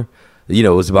similar. You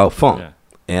know, it was about funk. Yeah.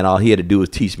 And all he had to do was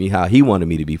teach me how he wanted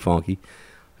me to be funky,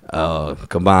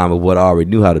 combined with what I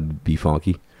already knew how to be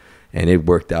funky. And it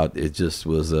worked out. It just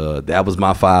was, that was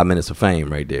my 5 minutes of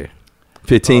fame right there.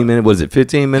 15 minutes, was it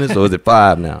 15 minutes or is it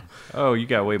 5 now? Oh, you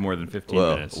got way more than 15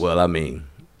 minutes. Well, I mean,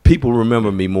 people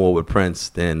remember me more with Prince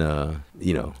than,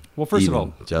 you know, well, first of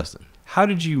all, Justin. How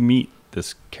did you meet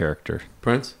this character?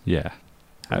 Prince? Yeah.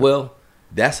 Well,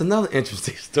 that's another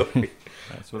interesting story.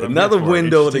 Another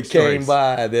window that came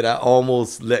by that I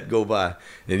almost let go by.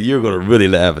 And you're going to really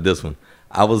laugh at this one.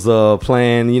 I was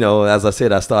playing, you know, as I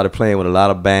said, I started playing with a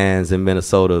lot of bands in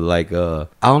Minnesota. Like, I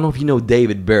don't know if you know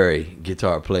David Berry,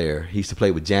 guitar player. He used to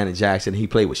play with Janet Jackson. He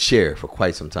played with Cher for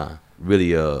quite some time.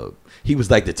 Really, he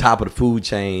was like the top of the food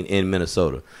chain in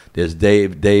Minnesota. There's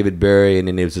David Berry, and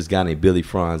then there's this guy named Billy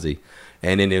Franzi.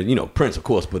 And then there's, you know, Prince, of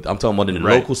course, but I'm talking about in the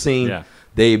local scene. Yeah.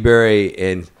 Dave Berry,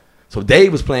 and so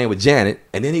Dave was playing with Janet,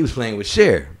 and then he was playing with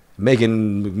Cher,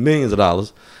 making millions of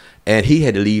dollars, and he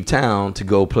had to leave town to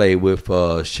go play with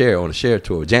Cher on the Cher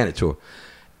tour, Janet tour,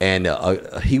 and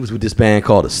he was with this band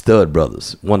called the Stud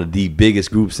Brothers, one of the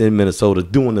biggest groups in Minnesota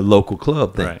doing the local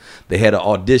club thing. Right. They had an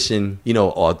audition, you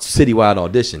know, a citywide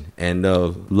audition, and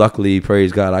luckily,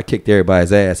 praise God, I kicked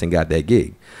everybody's ass and got that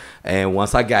gig. And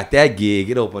once I got that gig,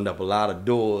 it opened up a lot of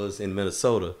doors in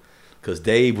Minnesota. Because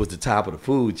Dave was the top of the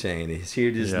food chain. And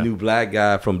here this new black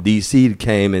guy from D.C.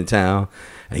 came in town,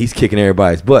 and he's kicking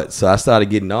everybody's butt. So I started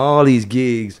getting all these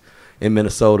gigs in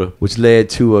Minnesota, which led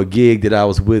to a gig that I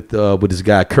was with this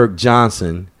guy, Kirk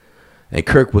Johnson. And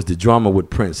Kirk was the drummer with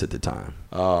Prince at the time.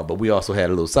 But we also had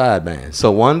a little side band.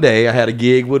 So one day I had a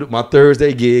gig with my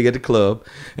Thursday gig at the club.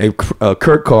 And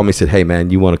Kirk called me and said, hey, man,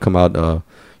 you want to come out,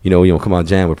 you want to come out and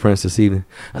jam with Prince this evening?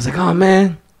 I was like, oh,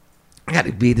 man, I got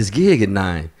to be at this gig at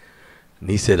 9. And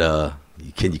he said,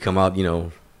 can you come out,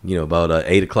 about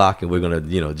 8 o'clock and we're going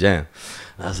to, jam.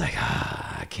 And I was like,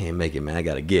 I can't make it, man. I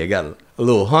got a gig. I got a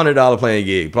little $100 playing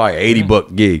gig, probably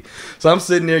 $80 gig. So I'm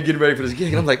sitting there getting ready for this gig.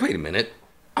 And I'm like, wait a minute.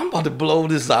 I'm about to blow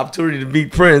this opportunity to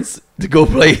meet Prince to go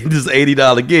play this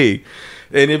 $80 gig.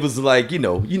 And it was like,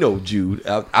 Jude,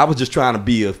 I was just trying to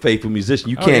be a faithful musician.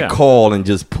 You can't call and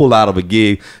just pull out of a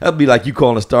gig. That'd be like you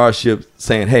calling a Starship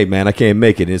saying, hey, man, I can't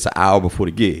make it. And it's an hour before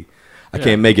the gig. I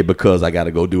can't make it because I got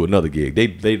to go do another gig.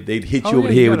 They'd hit you over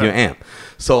the head with your amp.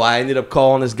 So I ended up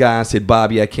calling this guy and said,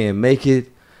 Bobby, I can't make it.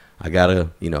 I gotta,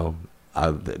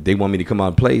 they want me to come out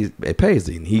and play at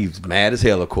Paisley. And he's mad as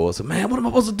hell, of course. So, man, what am I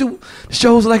supposed to do? The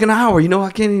show's like an hour,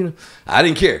 I can't even. I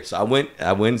didn't care. So I went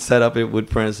and set up it with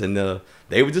Prince, and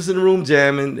they were just in the room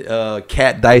jamming.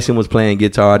 Kat Dyson was playing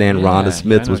guitar, then Rhonda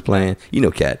Smith was playing.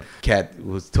 Kat. Kat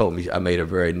told me I made her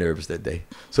very nervous that day.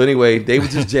 So anyway, they were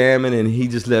just jamming, and he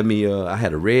just let me. I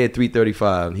had a red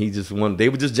 335, and they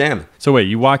were just jamming. So wait,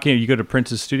 you walk in, you go to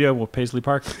Prince's studio, Paisley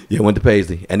Park? Yeah, I went to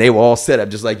Paisley, and they were all set up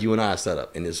just like you and I set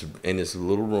up in this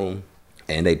little room,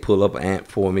 and they pull up an amp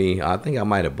for me. I think I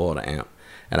might have bought an amp,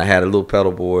 and I had a little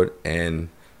pedal board, and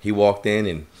he walked in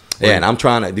and. Yeah, and I'm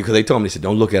trying to, because they told me, they said,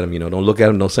 don't look at him, don't look at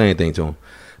him, don't say anything to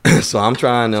him. So I'm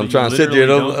trying to sit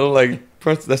there, I'm like,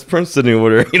 Prince, that's Prince sitting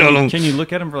over there. Can you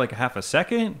look at him for like a half a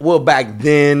second? Well, back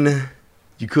then,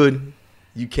 you couldn't.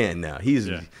 You can now. He's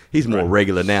more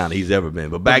regular now than he's ever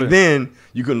been. But back then,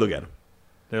 you couldn't look at him.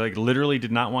 They like literally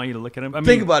did not want you to look at him?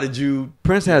 Think about it, Jude.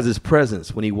 Prince has his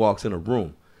presence when he walks in a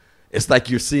room. It's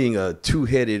like you're seeing a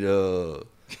two-headed,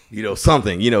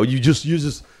 something. You're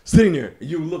just sitting there, and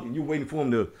you're looking, you're waiting for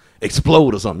him to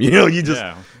explode or something, and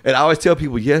I always tell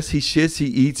people, yes, he shits, he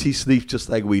eats, he sleeps just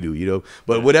like we do,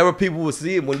 but whatever people will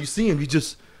see him, when you see him, you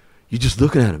just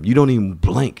looking at him, you don't even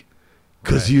blink,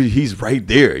 because he's right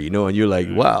there, and you're like,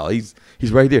 wow, he's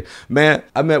right there, man.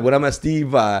 When I met Steve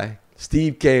Vai,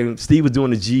 Steve was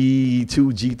doing the G2,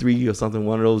 G3 or something,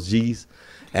 one of those G's,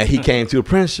 and he came to a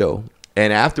Prince show,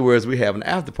 and afterwards we have an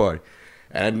after party,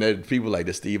 and people like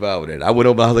the Steve Vai over there. I went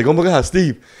over, I was like, oh my God,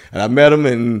 Steve, and I met him,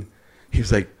 and he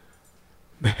was like,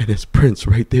 man, that's Prince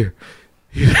right there.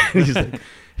 He's like,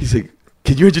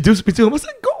 can you introduce me to him? I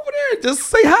said, go over there, just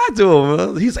say hi to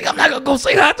him. He's like, I'm not gonna go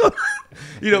say hi to him.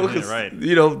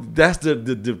 That's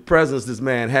the presence this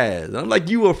man has. I'm like,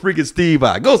 you a freaking Steve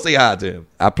Vai. Go say hi to him.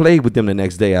 I played with them the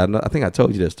next day. I think I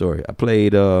told you that story. I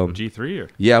played G3 or?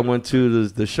 Yeah, I went to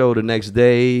the show the next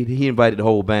day. He invited the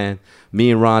whole band. Me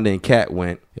and Rhonda and Kat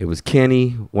went. It was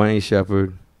Kenny, Wayne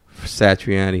Shepherd,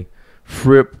 Satriani,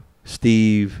 Fripp,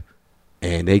 Steve,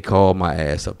 and they called my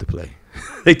ass up to play.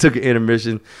 They took an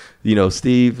intermission.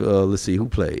 Steve, let's see, who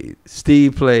played?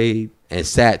 Steve played, and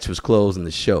Satch was closing the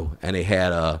show. And they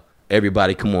had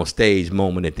everybody come on stage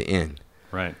moment at the end.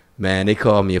 Right. Man, they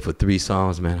called me up for 3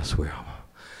 songs, man. I swear.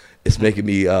 It's making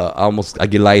me I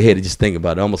get lightheaded just thinking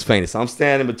about it. Almost fainted. So I'm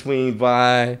standing between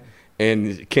Vi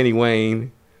and Kenny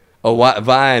Wayne,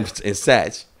 Vi and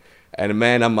Satch. And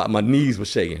man, my knees were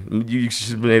shaking. You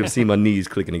should have been able to see my knees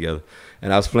clicking together.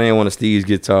 And I was playing one of Steve's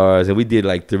guitars, and we did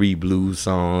like 3 blues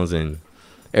songs, and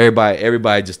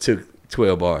everybody just took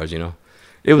 12 bars.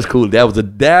 It was cool.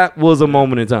 That was a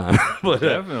moment in time. But,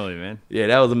 definitely, man. Yeah,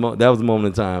 that was a moment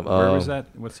in time. Where was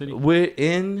that? What city? We're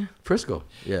in Frisco.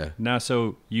 Yeah. Now,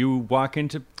 so you walk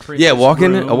into Prince's I walk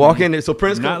room, in. So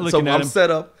Prince comes. So I'm set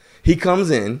up. He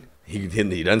comes in. He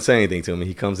doesn't say anything to me.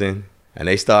 He comes in, and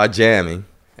they start jamming.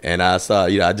 And I saw,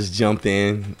 I just jumped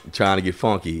in trying to get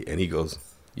funky, and he goes,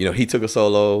 he took a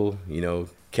solo,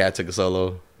 Kat took a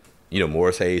solo,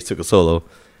 Morris Hayes took a solo,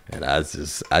 and I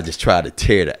just tried to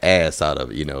tear the ass out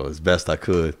of it, as best I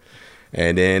could.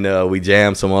 And then we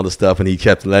jammed some other stuff, and he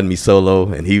kept letting me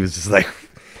solo, and he was just like,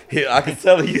 I could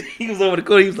tell he was over the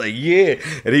corner. He was like, yeah,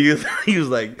 and he was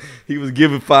like, he was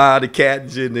giving fire to Kat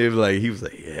and shit, and he was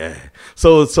like, yeah.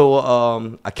 So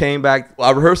I came back. I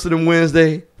rehearsed it on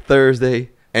Wednesday, Thursday,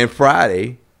 and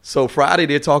Friday. So Friday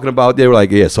they were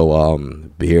like, yeah, so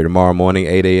be here tomorrow morning,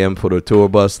 8 a.m. for the tour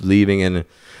bus leaving. And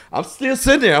I'm still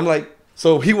sitting there. I'm like,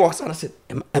 so he walks out. I said,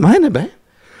 am I in the band?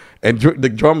 And the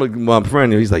drummer, my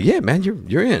friend, he's like, yeah, man,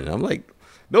 you're in. I'm like,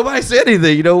 nobody said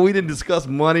anything. We didn't discuss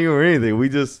money or anything. We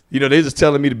just, they just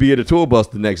telling me to be at the tour bus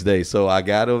the next day. So I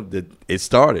got him. It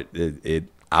started.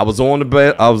 I was on the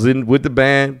band. I was in with the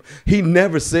band. He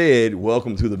never said,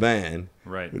 welcome to the band.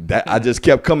 Right. That I just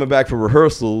kept coming back for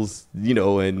rehearsals,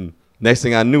 and next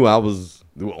thing I knew, I was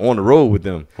on the road with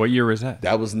them. What year was that?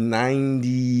 That was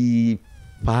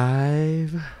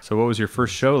 95. So what was your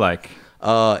first show like?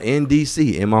 In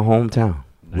D.C., in my hometown,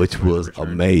 which was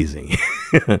amazing.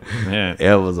 Man.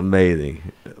 It was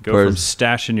amazing. Go from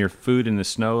stashing your food in the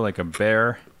snow like a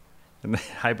bear and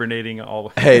hibernating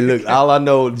all. Hey, look! All I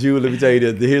know, Jude. Let me tell you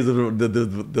that. Here's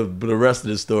the rest of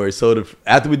the story. So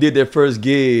after we did that first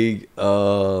gig,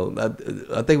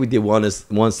 I think we did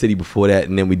one city before that,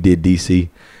 and then we did DC.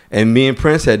 And me and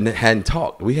Prince hadn't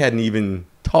talked. We hadn't even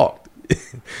talked.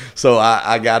 So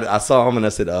I saw him and I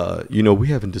said, we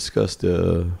haven't discussed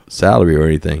salary or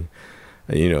anything,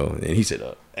 and he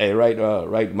said, hey,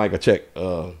 write Mike a check.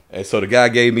 And so the guy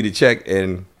gave me the check,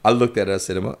 and I looked at it. I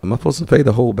said, am I supposed to pay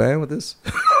the whole band with this?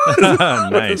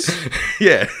 Nice.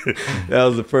 Yeah, that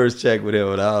was the first check with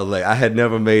him, and I was like, I had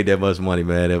never made that much money,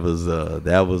 man. It was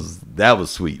that was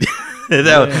sweet.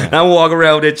 I'm walking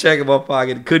around with that check in my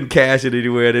pocket, couldn't cash it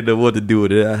anywhere, didn't know what to do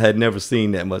with it. I had never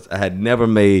seen that much. I had never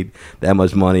made that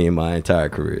much money in my entire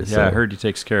career. Yeah, So, I heard he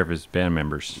takes care of his band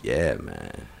members. yeah,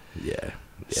 man. Yeah.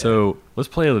 So let's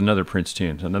play another Prince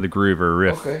tune, another groove or a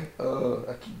riff. Okay.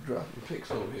 I keep dropping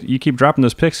picks over here. You keep dropping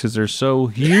those picks because they're so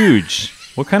huge.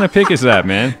 What kind of pick is that,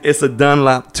 man? It's a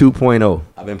Dunlop 2.0.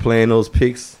 I've been playing those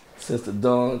picks since the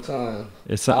dawn of time.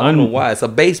 It's I don't know why. It's a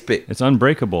bass pick. It's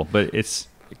unbreakable, but it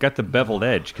got the beveled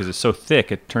edge because it's so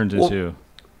thick. It turns into,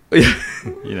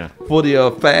 For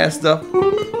the fast stuff,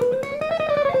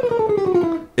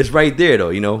 it's right there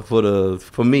though.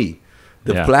 For me,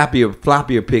 the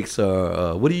floppier picks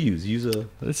are. What do you use?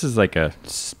 This is like a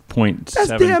 .7.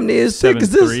 That's damn near as thick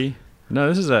as this. 7.3. No,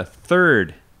 this is a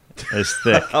third as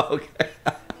thick. Okay.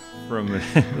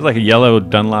 It's like a yellow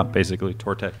Dunlop, basically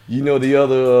Tortec. The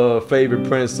other favorite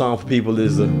Prince song for people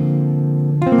is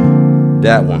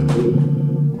that one.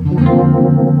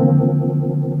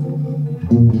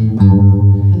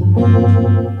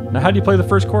 Now, how do you play the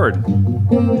first chord?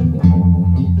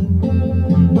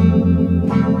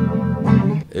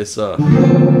 It's I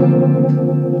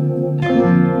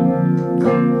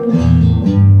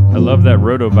love that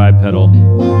roto vibe pedal.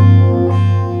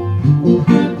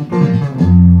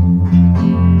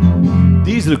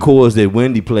 These are the chords that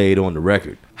Wendy played on the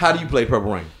record. How do you play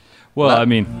Purple Rain? Well, I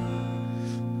mean,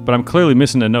 but I'm clearly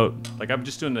missing a note. Like I'm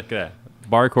just doing that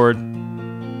bar chord.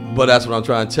 But that's what I'm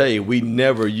trying to tell you.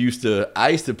 I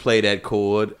used to play that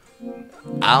chord.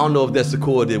 I don't know if that's the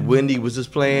chord that Wendy was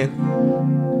just playing.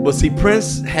 But see,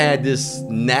 Prince had this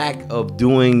knack of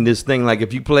doing this thing. Like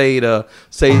if you played,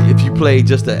 if you played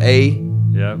just an A,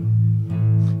 yeah,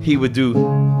 he would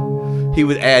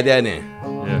add that in.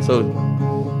 Yeah. So,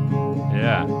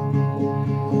 yeah.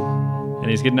 And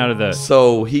he's getting out of the.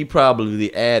 So Wendy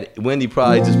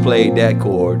probably just played that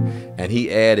chord, and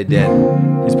he added that.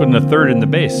 He's putting a third in the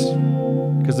bass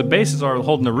because the bass is already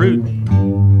holding the root.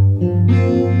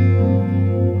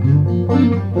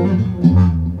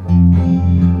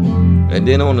 And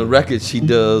then on the record, she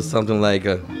does something like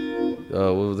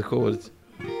what was the chord?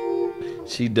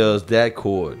 She does that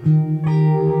chord.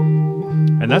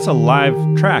 And that's a live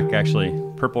track, actually.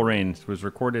 Purple Rain was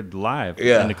recorded live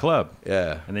in the club.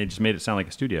 Yeah. And they just made it sound like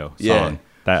a studio song. Yeah.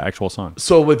 That actual song.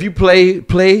 So if you play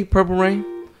Purple Rain,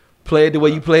 play it the way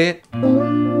you play it.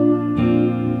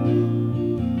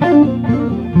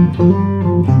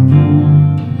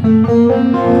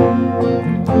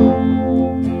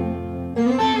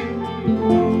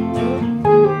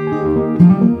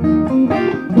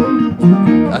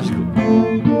 That's cool.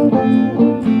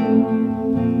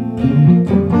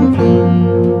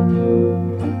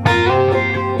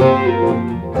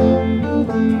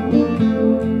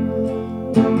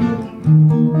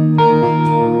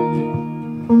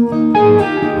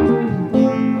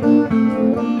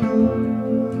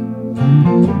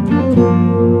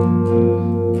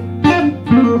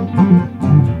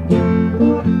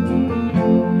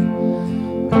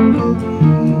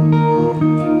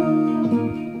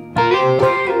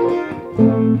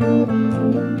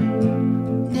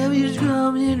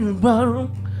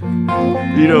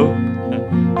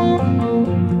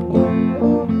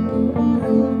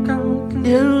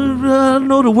 I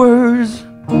know the words.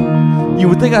 You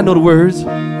would think I know the words.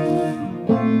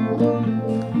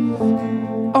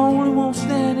 Only won't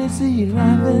stand and see you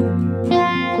laughing.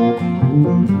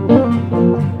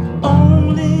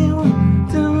 Only one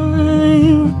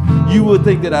time. You would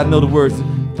think that I know the words.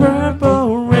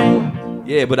 Purple Rain.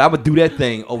 Yeah, but I would do that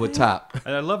thing over top.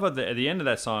 And I love at the end of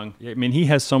that song. I mean, he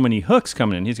has so many hooks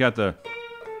coming in. He's got the.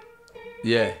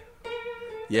 Yeah.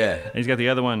 Yeah. And he's got the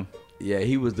other one. Yeah,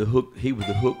 he was the hook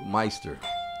meister.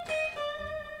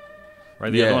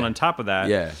 Right, the other one on top of that.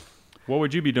 Yeah. What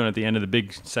would you be doing at the end of the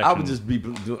big section? I would just be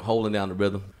holding down the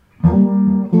rhythm.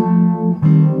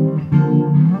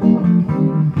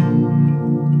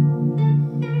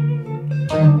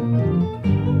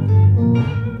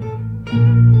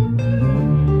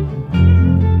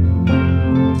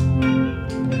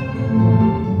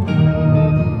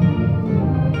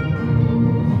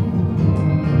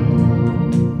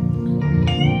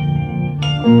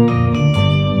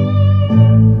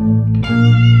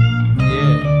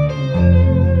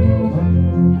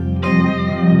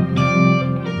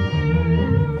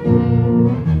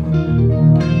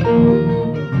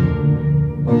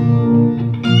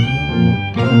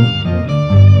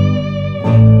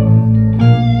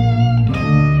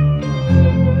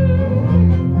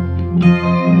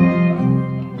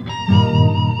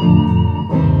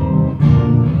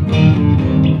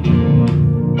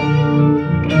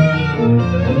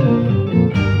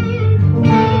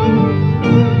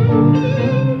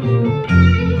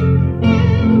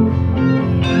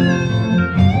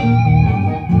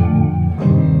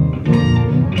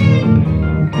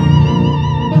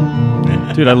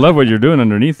 Dude, I love what you're doing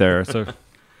underneath there. So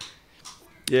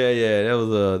Yeah,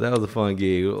 that was a fun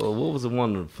gig. What was the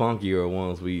one of the funkier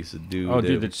ones we used to do? oh,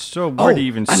 dude, it's so where to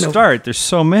even start. There's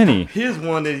so many. Here's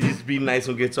one that used to be nice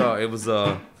on guitar. It was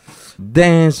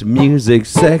dance, music,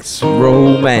 sex,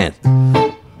 romance.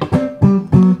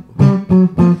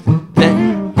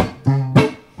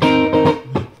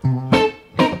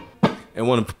 And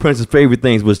one of Prince's favorite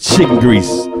things was chicken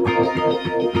grease.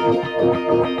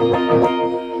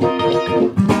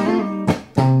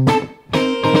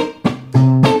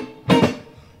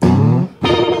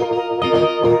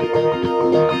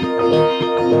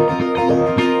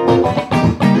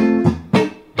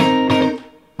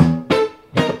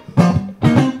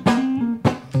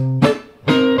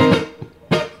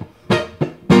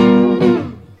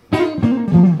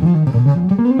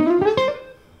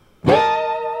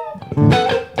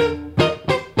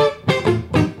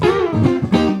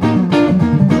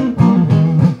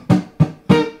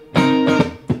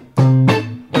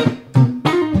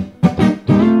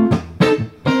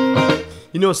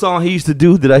 You know a song he used to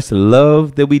do that I used to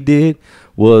love that we did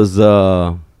was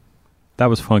That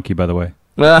was funky, by the way.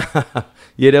 yeah,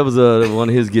 that was one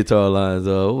of his guitar lines.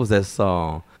 What was that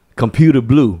song? Computer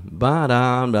Blue.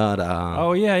 Ba-dum, ba-dum.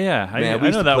 Oh yeah. Man, I we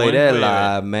used know to that play one. that Wait.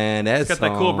 live, man. That It's got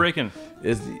song, that cool breaking.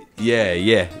 It's, yeah,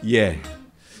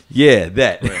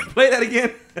 that. Play that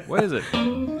again. What is it?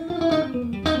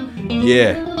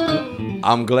 Yeah.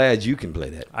 I'm glad you can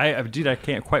play that. Dude, I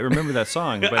can't quite remember that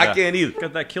song. But, I can't either. It's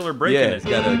got that killer break Yeah, in it's it.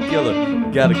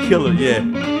 got a killer, yeah.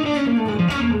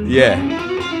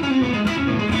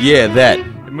 That.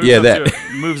 It moves Yeah, up that.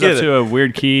 To moves up to a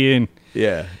weird key. And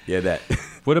Yeah, that.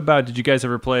 what about? Did you guys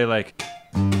ever play like?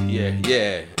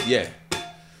 Yeah.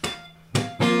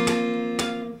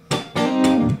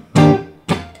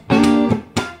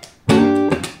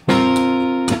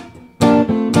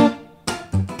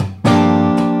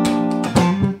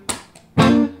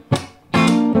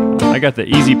 I got the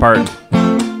easy part.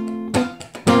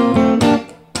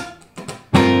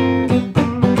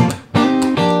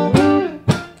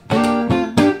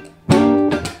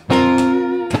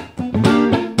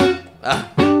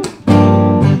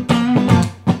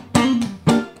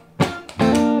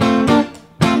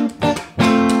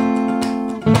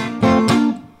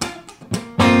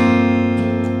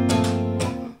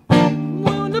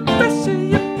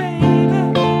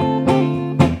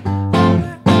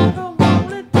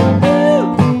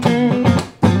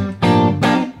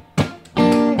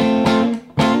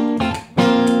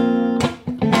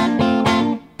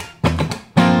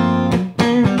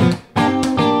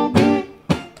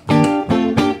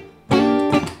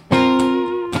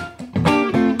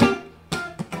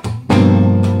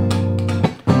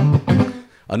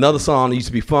 Another song that used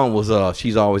to be fun was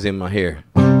She's Always in My Hair.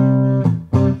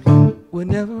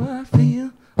 Whenever I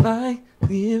feel like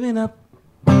giving up,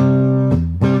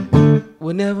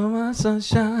 whenever my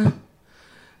sunshine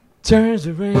turns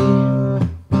to rain.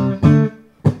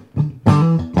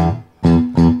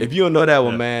 If you don't know that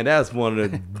one, man, that's one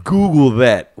of the Google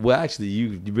that. Well, actually,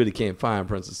 you really can't find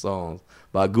Prince's songs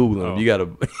by Googling them. You gotta,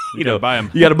 You gotta buy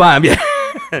 'em. You gotta buy them, yeah.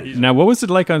 Now, what was it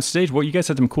like on stage? Well, you guys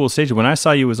had some cool stages. When I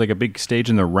saw you, it was like a big stage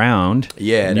in the round.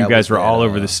 Yeah, and you that guys was were all that,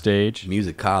 over the stage.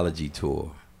 Musicology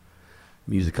tour.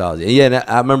 Musicology. And yeah, and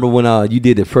I remember when you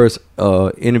did the first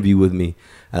interview with me,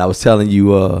 and I was telling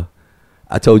you,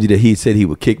 I told you that he said he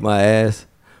would kick my ass.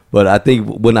 But I think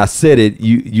when I said it,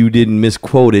 you didn't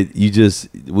misquote it. You just,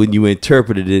 when you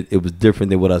interpreted it, it was different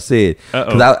than what I said.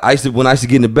 Because I used to, when I used to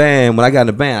get in the band, when I got in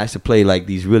the band, I used to play like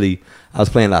these really, I was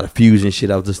playing a lot of fusion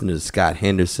shit. I was listening to Scott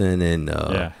Henderson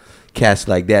and cats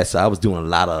like that. So I was doing a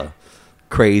lot of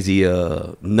crazy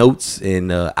notes and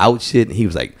out shit. And he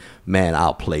was like, man,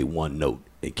 I'll play one note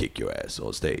and kick your ass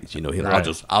on stage. You know, I'll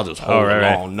just hold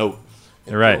a long note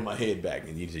and throw my head back.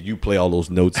 And he said, you play all those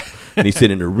notes. And he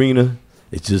said in the arena,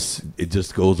 it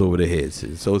just goes over the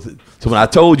heads. So when I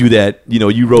told you that, you know,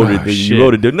 you wrote it. You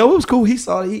wrote it. No, it was cool. He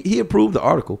saw it. He approved the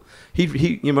article. He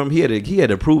you remember he had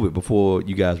to approve it before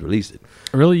you guys released it.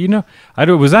 Really? You know,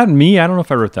 was that me? I don't know if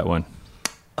I wrote that one.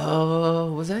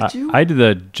 Was that you? I did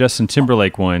the Justin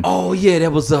Timberlake one. Oh yeah,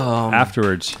 that was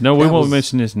afterwards. No, we won't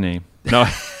mention his name. No.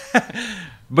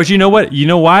 But you know what? You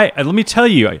know why? Let me tell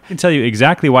you. I can tell you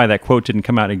exactly why that quote didn't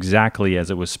come out exactly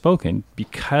as it was spoken.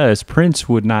 Because Prince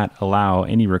would not allow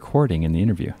any recording in the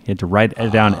interview. He had to write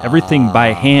down everything by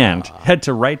hand. Had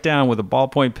to write down with a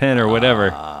ballpoint pen or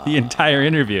whatever the entire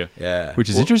interview. Yeah, which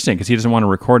is interesting because he doesn't want a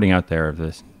recording out there of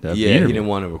this. The he didn't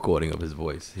want a recording of his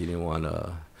voice. He didn't want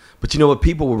to. But you know what?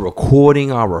 People were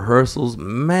recording our rehearsals.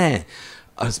 Man,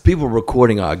 people were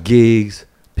recording our gigs.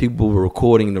 people were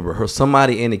recording the rehearsal.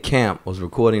 Somebody in the camp was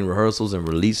recording rehearsals and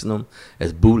releasing them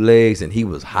as bootlegs, and he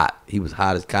was hot. He was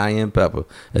hot as cayenne pepper,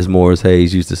 as Morris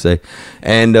Hayes used to say.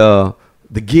 And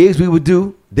the gigs we would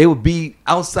do, they would be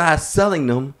outside selling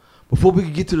them before we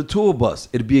could get to the tour bus.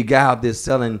 It'd be a guy out there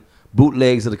selling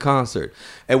bootlegs of the concert.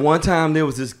 At one time, there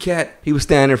was this cat. He was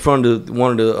standing in front of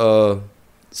one of the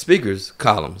speakers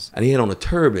columns, and he had on a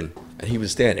turban, and he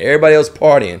was standing. Everybody else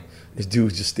partying. This dude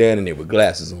was just standing there with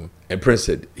glasses on. And Prince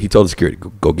said, he told the security,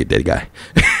 go get that guy.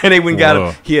 And they went and got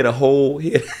him. He had a whole,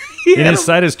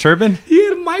 inside his turban? He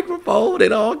had a microphone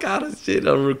and all kind of shit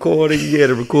on recording. He had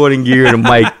a recording gear and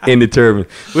a mic in the turban.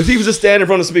 But he was just standing in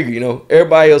front of the speaker, you know.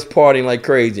 Everybody else partying like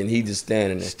crazy, and he just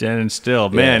standing there. Standing still.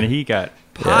 Man, he got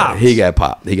popped. Yeah, he got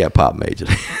popped. He got popped major.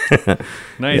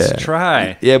 Nice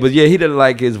try. Yeah, but yeah, he didn't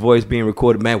like his voice being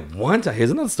recorded. Man, one time,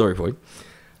 here's another story for you.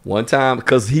 One time,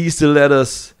 because he used to let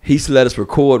us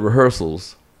record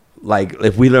rehearsals. Like,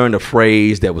 if we learned a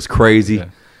phrase that was crazy,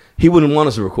 he wouldn't want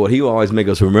us to record. He would always make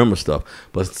us remember stuff.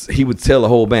 But he would tell the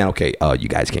whole band, okay, you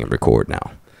guys can't record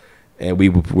now. And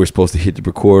we're supposed to hit the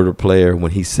recorder player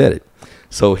when he said it.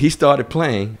 So he started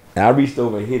playing, and I reached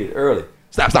over and hit it early.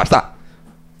 Stop.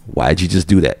 Why'd you just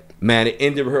do that? Man, it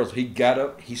ended rehearsal. He got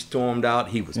up, he stormed out,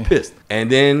 he was pissed.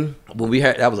 And then when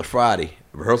that was a Friday,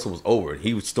 rehearsal was over.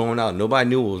 He was storming out, nobody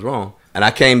knew what was wrong. And I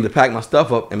came to pack my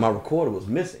stuff up, and my recorder was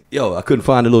missing. Yo, I couldn't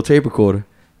find the little tape recorder.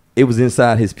 It was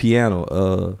inside his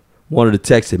piano. One of the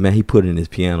techs said, man, he put it in his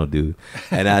piano, dude.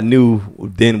 And I knew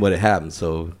then what had happened.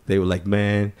 So they were like,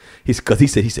 man, because he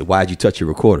said, why'd you touch your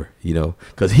recorder? You know,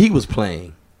 because he was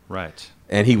playing. Right.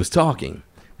 And he was talking.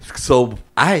 So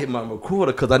I hit my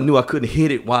recorder because I knew I couldn't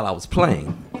hit it while I was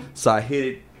playing. So I hit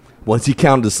it. Once he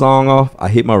counted the song off, I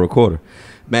hit my recorder.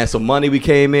 Man, so Monday we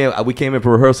came in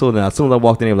for rehearsal, and as soon as I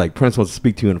walked in, they were like, Prince wants to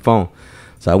speak to you on the phone.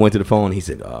 So I went to the phone, and he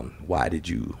said, why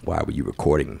were you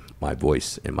recording my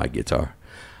voice and my guitar?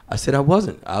 I said, I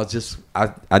wasn't.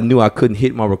 I knew I couldn't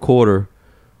hit my recorder,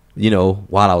 you know,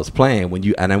 while I was playing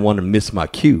and I wanted to miss my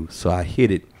cue. So I hit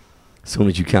it as soon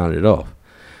as you counted it off.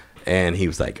 And he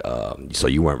was like, so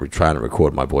you weren't trying to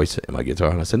record my voice and my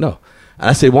guitar? And I said, no. And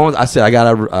I said, I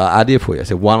got an idea for you. I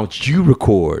said, why don't you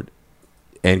record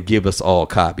and give us all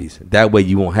copies? That way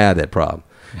you won't have that problem.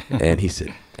 And he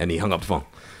said, and he hung up the phone.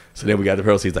 So then we got the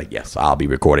rehearsal. He's like, yes, I'll be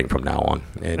recording from now on.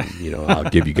 And, you know, I'll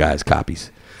give you guys copies.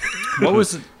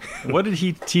 What did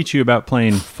he teach you about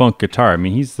playing funk guitar? I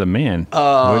mean, he's the man.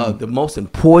 The most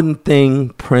important thing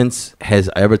Prince has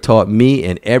ever taught me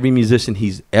and every musician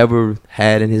he's ever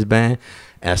had in his band,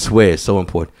 and I swear it's so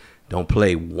important, don't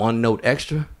play one note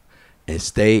extra and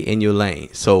stay in your lane.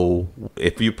 So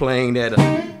if you're playing that...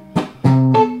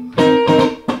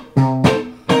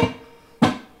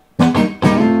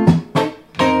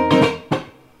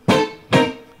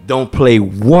 don't play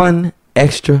one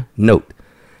extra note,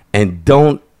 and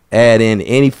don't add in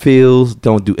any fills.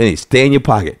 Don't do any. Stay in your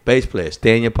pocket. Bass player,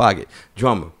 stay in your pocket.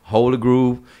 Drummer, hold the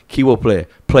groove. Keyboard player,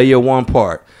 play your one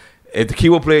part. If the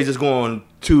keyboard player is just going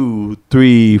 2,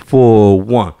 3, 4,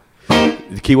 1,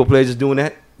 the keyboard player just doing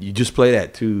that, you just play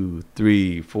that 2,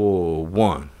 3, 4,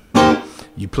 1.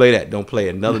 You play that. Don't play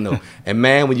another note. And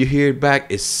man, when you hear it back,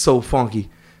 it's so funky.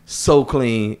 So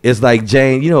clean. It's like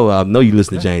James, you know, I know you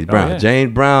listen to James Brown. Yeah.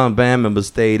 James Brown band members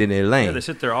stayed in their lane. Yeah, they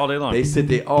sit there all day long. They sit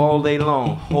there all day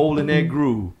long, holding their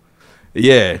groove.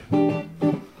 Yeah. $50.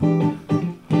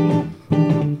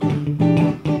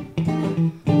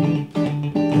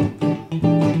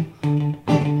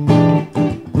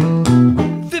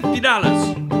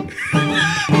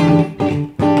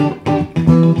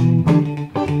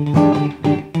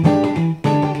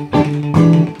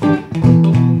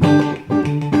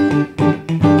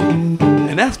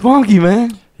 Funky,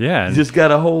 man. Yeah. You just got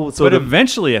to hold. But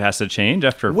eventually it has to change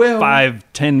after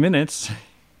 5-10 minutes.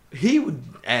 He would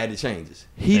add the changes.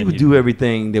 He would do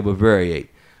everything that would variate.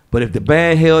 But if the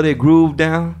band held their groove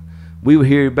down, we would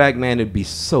hear it back, man, it'd be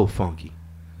so funky.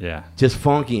 Yeah. Just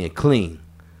funky and clean.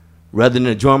 Rather than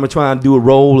the drummer trying to do a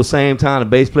roll the same time, the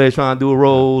bass player trying to do a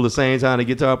roll the same time, the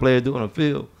guitar player doing a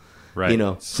fill. Right. You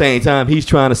know, same time he's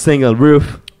trying to sing a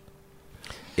riff.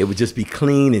 It would just be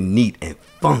clean and neat and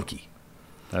funky.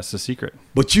 That's the secret.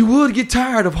 But you would get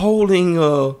tired of holding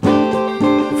for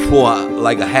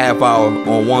like a half hour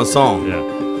on one song. Yeah.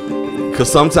 Because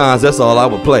sometimes that's all I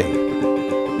would play.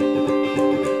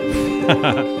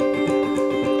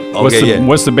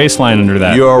 What's the bass line under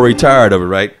that? You're already tired of it,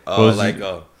 right?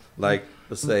 Like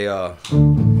let's say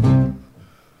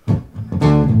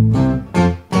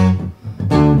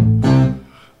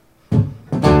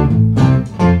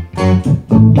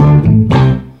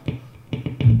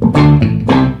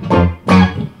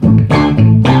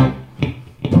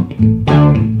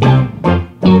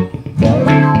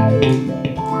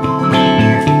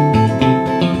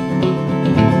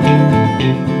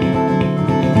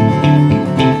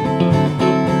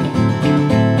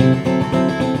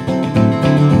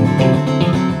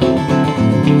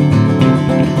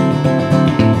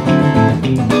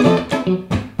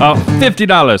Oh,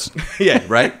 $50. Yeah,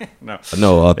 right. No.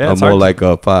 No, Yeah, it's more hard like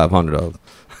 $500.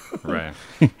 Right.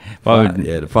 Well,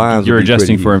 Yeah, the fines. you're would be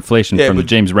adjusting pretty for huge. inflation Yeah, from the but-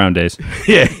 James Brown days.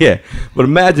 Yeah. But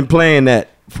imagine playing that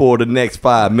for the next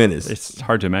 5 minutes. It's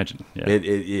hard to imagine.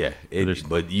 Yeah.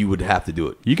 But you would have to do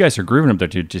it. You guys are grooving up there,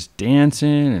 dude, just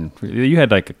dancing, and you had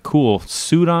like a cool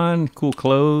suit on, cool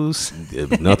clothes. There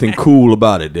was nothing cool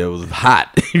about it. It was hot.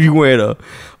 If you wear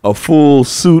a full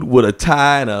suit with a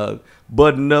tie and a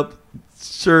button-up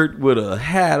shirt with a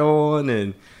hat on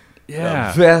and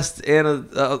Yeah. a vest and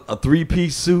a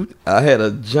three-piece suit, I had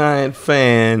a giant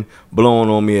fan blowing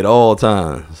on me at all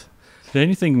times.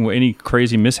 Did any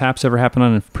crazy mishaps ever happen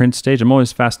on a Prince stage? I'm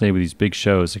always fascinated with these big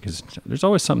shows because there's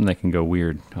always something that can go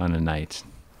weird on a night.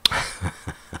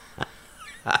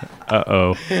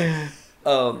 Uh-oh.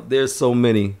 There's so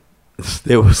many.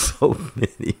 There were so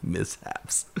many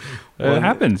mishaps. It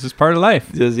happens. It's part of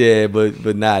life. Just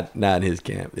but not in his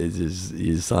camp.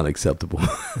 It's unacceptable.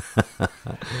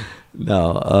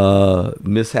 No,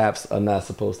 mishaps are not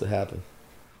supposed to happen.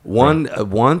 One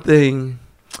thing,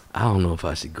 I don't know if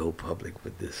I should go public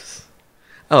with this.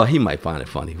 Oh, he might find it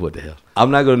funny. What the hell?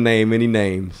 I'm not gonna name any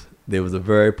names. There was a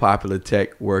very popular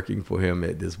tech working for him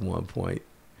at this one point,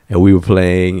 and we were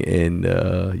playing in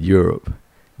Europe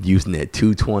using that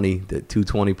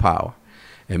 220 power.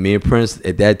 And me and Prince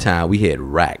at that time, we had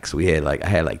racks. I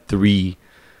had 3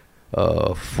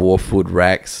 4-foot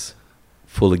racks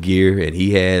full of gear, and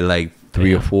he had like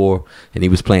 3 or 4, and he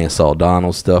was playing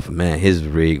Soldano stuff. Man, his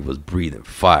rig was breathing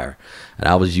fire, and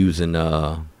I was using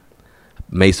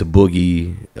Mesa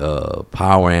Boogie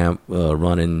power amp,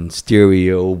 running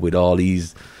stereo with all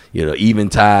these, even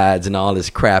tides and all this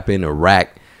crap in a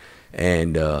rack,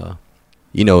 and the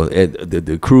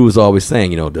crew is always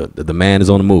saying, the man is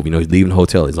on the move. He's leaving the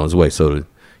hotel. He's on his way. So,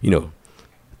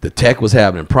 the tech was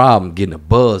having a problem getting a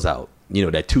buzz out.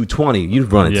 That 220, you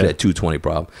run into that 220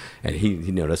 problem.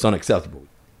 And that's unacceptable.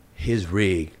 His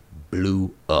rig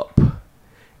blew up.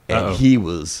 And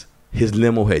his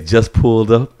limo had just pulled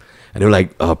up. And they were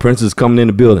like, Prince is coming in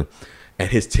the building. And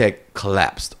his tech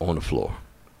collapsed on the floor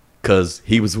because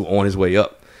he was on his way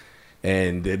up.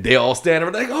 And they all stand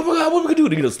there like, oh my God, what are we going to do?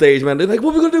 They get the stage, man. They're like,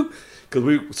 what are we going to do?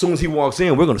 Because as soon as he walks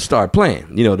in, we're going to start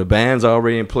playing. The band's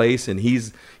already in place, and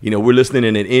he's, we're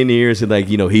listening in ears, and like,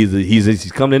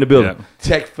 he's coming in the building. Yeah.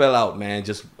 Tech fell out, man,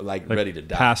 just like ready to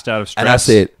die. Passed out of stress.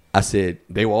 And I said,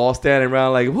 they were all standing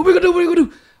around like, what are we going to do? What are we going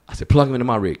to do? I said, plug him into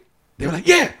my rig. They were like,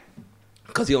 yeah,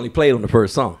 because he only played on the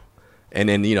first song. And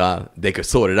then, they could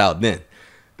sort it out then.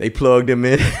 They plugged him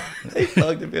in. They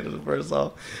plugged him into the first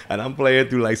song. And I'm playing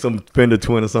through like some Fender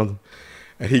Twin or something.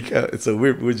 And so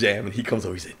we're jamming. He comes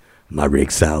over, he said, my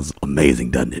rig sounds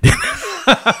amazing, doesn't it?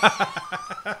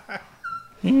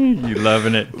 You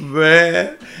loving it.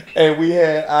 Man.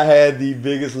 And I had the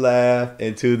biggest laugh.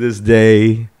 And to this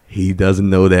day, he doesn't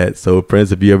know that. So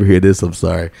Prince, if you ever hear this, I'm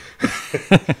sorry.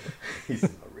 He said,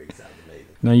 my rig sounds amazing.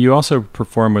 Now, you also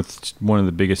perform with one of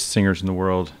the biggest singers in the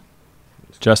world,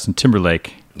 Justin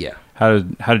Timberlake. Yeah. How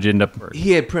did you end up?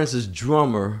 He had Prince's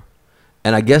drummer,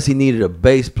 and I guess he needed a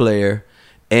bass player,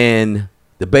 and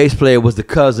the bass player was the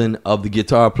cousin of the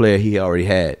guitar player he already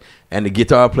had, and the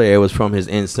guitar player was from his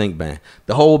NSYNC band.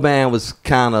 The whole band was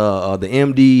kind of the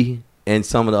MD, and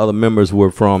some of the other members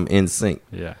were from NSYNC.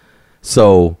 Yeah.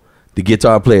 So the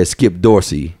guitar player, Skip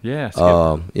Dorsey. Yeah,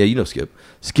 Skip. You know Skip.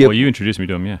 Skip. Well, you introduced me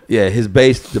to him, yeah. Yeah,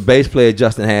 the bass player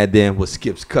Justin had then was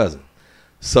Skip's cousin.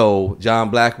 So John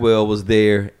Blackwell was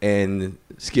there, and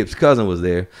Skip's cousin was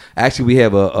there. Actually, we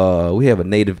have a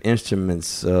Native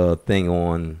Instruments thing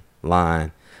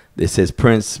online. It says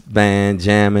Prince Band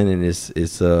jamming, and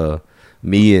it's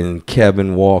me and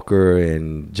Kevin Walker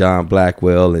and John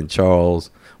Blackwell and Charles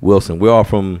Wilson.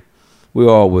 We're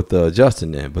all with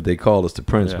Justin then, but they called us the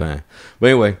Prince Band.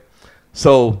 But anyway,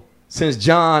 so since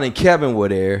John and Kevin were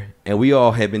there, and we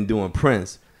all had been doing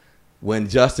Prince. When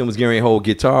Justin was getting ready to hold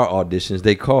guitar auditions,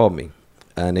 they called me.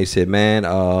 And they said, man,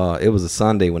 it was a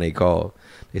Sunday when they called.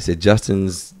 They said,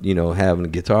 Justin's, having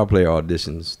guitar player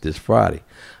auditions this Friday.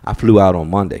 I flew out on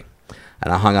Monday.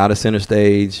 And I hung out at Center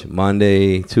Stage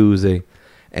Monday, Tuesday.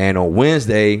 And on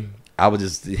Wednesday, I was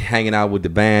just hanging out with the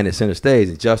band at Center Stage,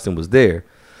 and Justin was there.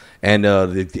 And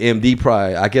the MD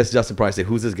I guess Justin probably said,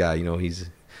 who's this guy? And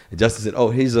Justin said,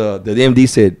 he's the MD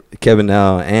said, Kevin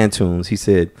Antunes, he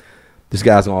said, this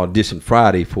guy's going to audition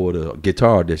Friday for the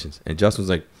guitar auditions. And Justin was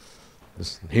like,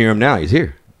 let's hear him now. He's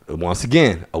here. Once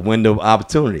again, a window of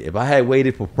opportunity. If I had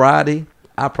waited for Friday,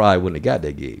 I probably wouldn't have got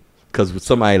that gig. Because with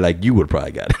somebody like you would have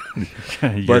probably got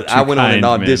it. But I went on an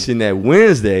audition that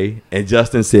Wednesday, and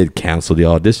Justin said, cancel the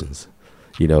auditions.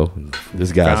 You know,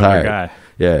 this guy's Found our hired. guy.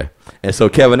 Yeah. And so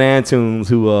Kevin Antunes,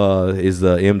 who is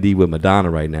the MD with Madonna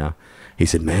right now, he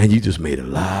said, man, you just made a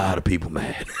lot of people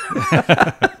mad.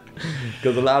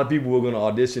 Because a lot of people were going to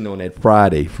audition on that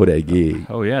Friday for that gig.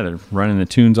 Oh, yeah, they're running the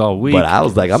tunes all week. But I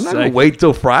was like, I'm not going to wait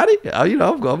till Friday. You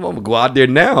know, I'm going to go out there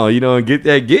now, you know, and get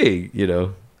that gig, you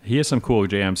know. He has some cool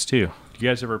jams, too. You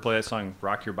guys ever play that song,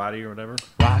 Rock Your Body or whatever?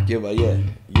 Rock Your Body, yeah.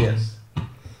 Yes.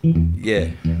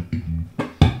 Yeah.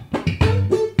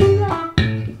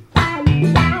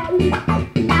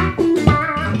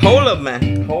 Hold up,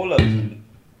 man. Hold up.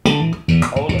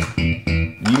 Hold up.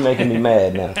 You making me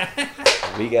mad now.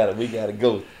 We gotta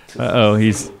go. Uh-oh,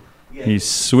 he's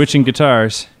switching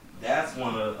guitars. That's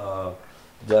one of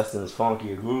Justin's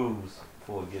funkier grooves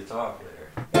for a guitar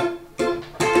player.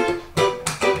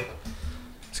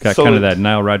 It's got kind of that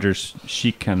Nile Rodgers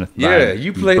chic kind of vibe. Yeah,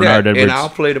 you play Bernard that, Edwards. and I'll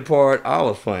play the part I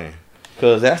was playing.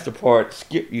 Because that's the part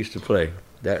Skip used to play.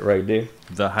 That right there.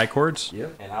 The high chords?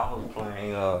 Yep. And I was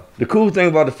playing. The cool thing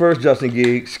about the first Justin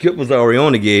gig, Skip was already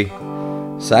on the gig,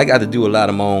 so I got to do a lot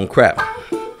of my own crap.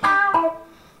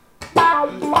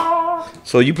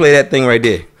 So you play that thing right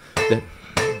there.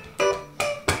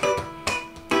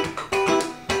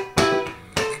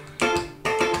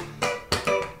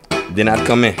 Then I'd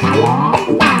come in.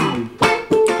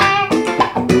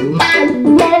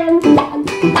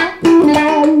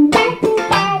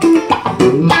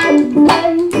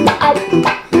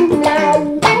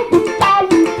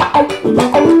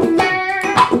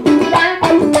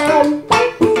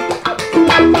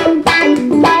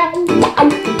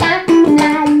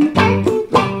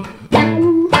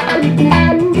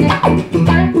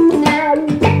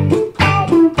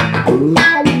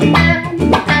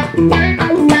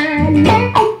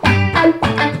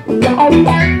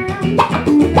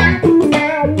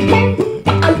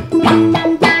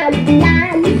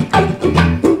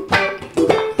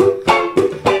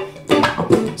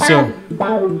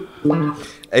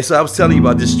 Hey, so I was telling you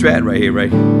about this Strat right here,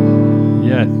 right?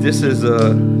 Yeah. This is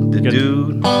the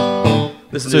dude. Listen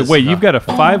to So this. wait, you've got a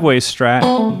five-way Strat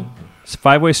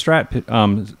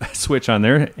switch on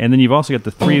there, and then you've also got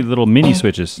the three little mini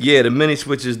switches. Yeah, the mini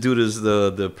switches do this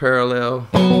the parallel.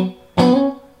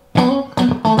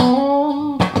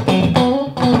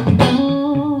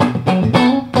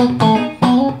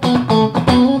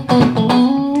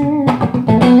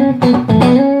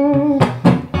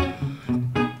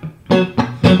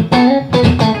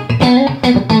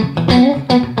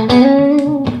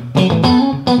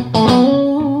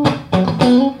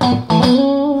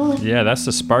 Yeah, that's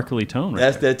the sparkly tone. Right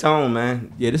That's there. that tone,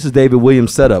 man. Yeah, this is David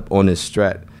Williams' setup on this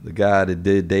Strat. The guy that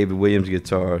did David Williams'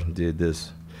 guitar did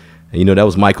this. And you know, that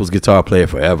was Michael's guitar player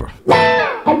forever.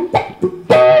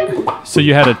 So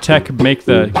you had a tech make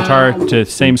the guitar to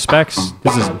same specs.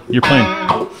 You're playing.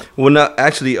 Well, no,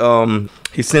 actually,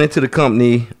 he sent it to the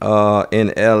company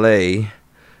in L.A.,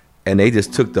 and they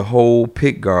just took the whole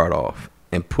pick guard off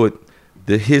and put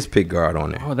his pick guard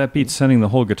on there. Oh, that beats sending the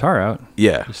whole guitar out.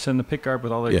 Yeah. Just send the pick guard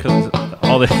with all the Yeah.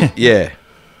 all the. Yeah.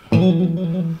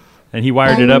 And he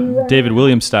wired it up David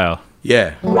Williams style.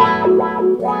 Yeah.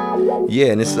 Yeah,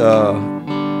 and it's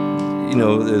you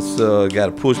know, it's got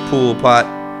a push-pull pot.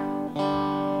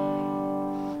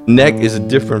 Neck is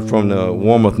different from the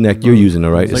warm-up neck you're using,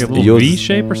 all right? It's like a little yours V is-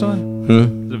 shape or something.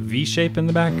 Hmm? The V shape in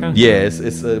the back, kind of. Yeah, it's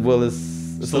a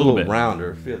little bit.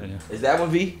 rounder. Yeah. Is that one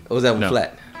V or is that one No.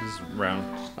 flat? This is round.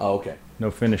 Oh, okay. No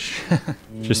finish.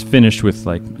 Just finished with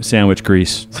like sandwich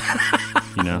grease.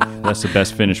 You know, that's the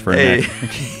best finish for a neck.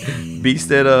 Hey, beats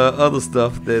that other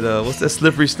stuff that what's that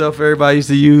slippery stuff everybody used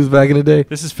to use back in the day?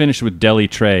 This is finished with deli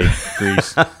tray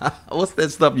grease. What's that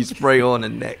stuff you spray on the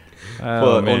neck?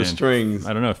 Oh, on man. the strings?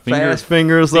 I don't know. Fast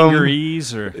finger or something? Finger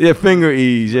ease or. Yeah, finger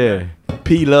ease, yeah.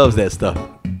 P loves that stuff.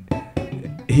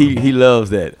 He loves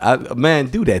that. Man,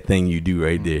 do that thing you do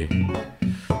right there.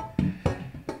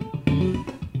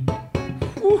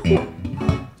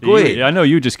 Go ahead. I know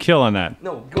you just kill on that.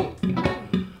 No, go.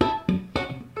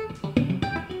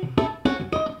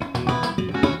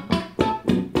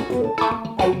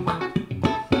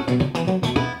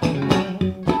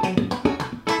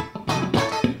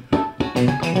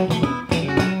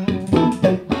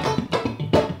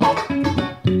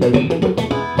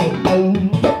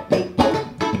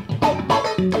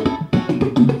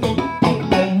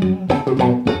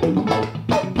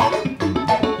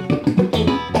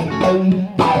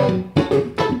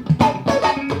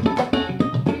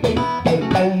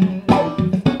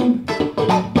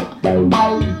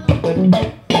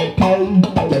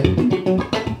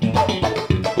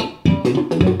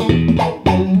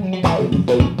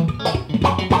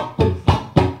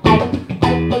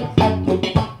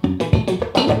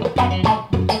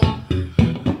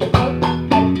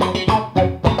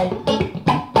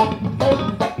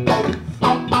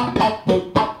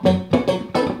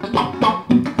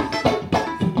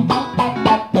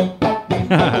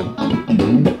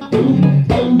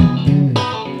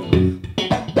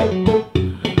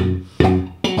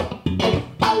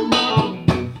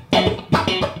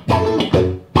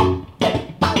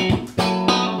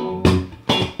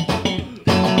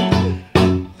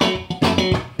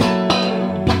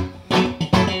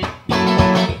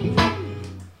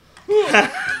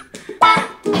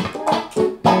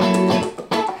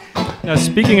 Now,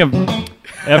 speaking of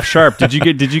F sharp, did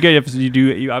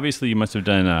you obviously you must have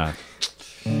done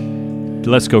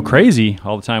Let's Go Crazy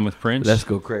all the time with Prince. Let's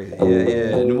Go Crazy.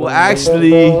 Yeah. Well,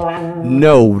 actually,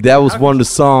 no. That was one of the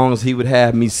songs he would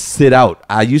have me sit out.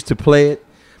 I used to play it,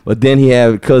 but then he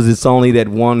had, because it's only that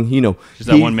one, Just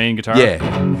that one main guitar? Yeah.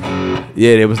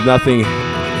 Yeah, there was nothing.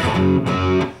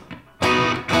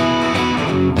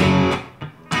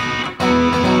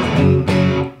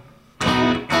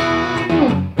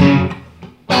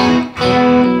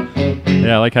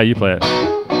 Yeah, I like how you play it.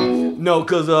 No,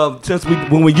 because since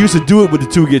when we used to do it with the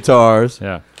two guitars,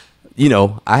 Yeah.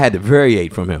 I had to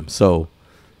variate from him. So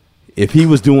if he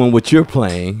was doing what you're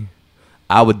playing,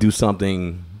 I would do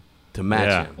something to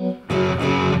match him.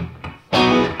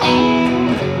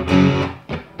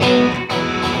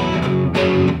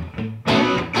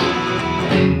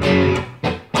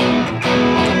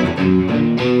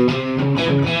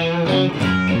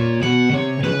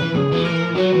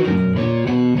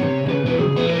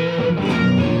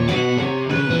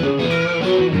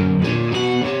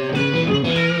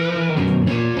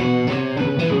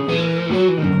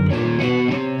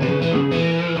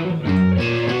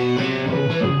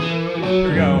 Here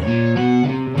we go.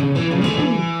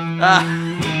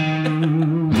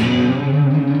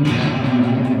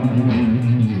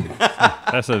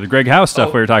 That's the Greg House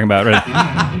stuff we were talking about, right?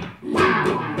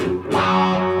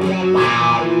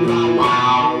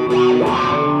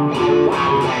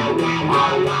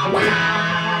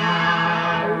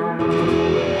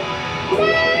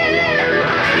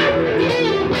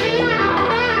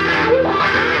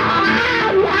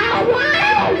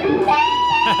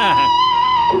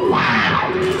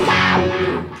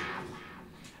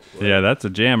 Yeah, that's a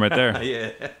jam right there.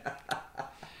 Yeah.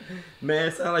 Man,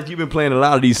 it sounds like you've been playing a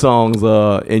lot of these songs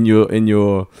in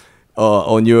your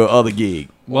on your other gig.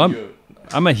 Well,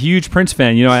 I'm a huge Prince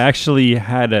fan. I actually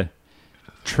had a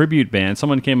tribute band.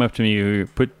 Someone came up to me who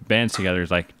put bands together.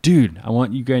 It's like, dude, I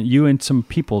want you and some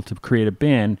people to create a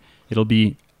band. It'll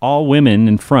be all women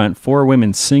in front, 4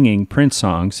 women singing Prince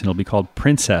songs, and it'll be called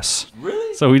Princess.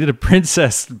 Really? So we did a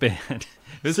Princess band.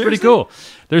 It was Seriously? pretty cool.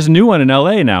 There's a new one in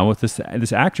L.A. now with this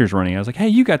actor's running. I was like, hey,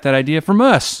 you got that idea from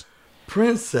us.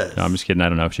 Princess. No, I'm just kidding. I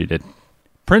don't know if she did.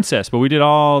 Princess, but we did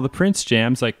all the Prince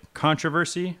jams, like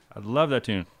Controversy. I love that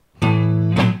tune.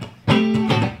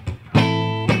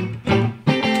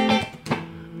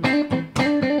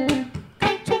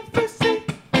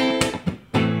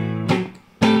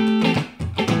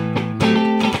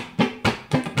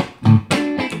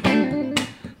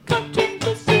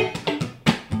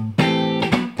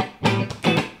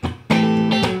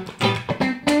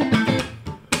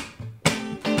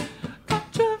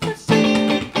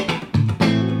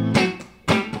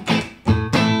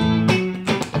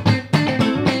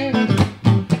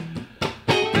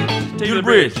 To the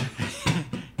bridge.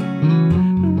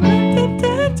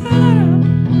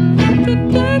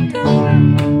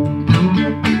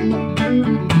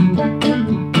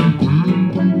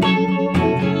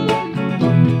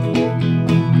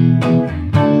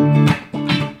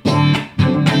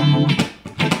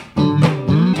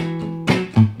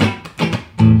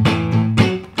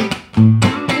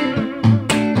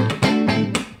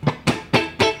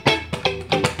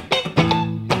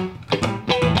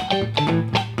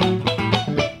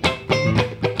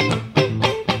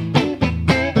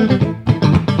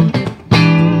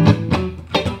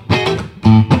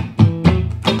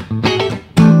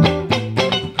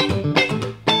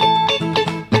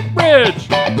 Bridge.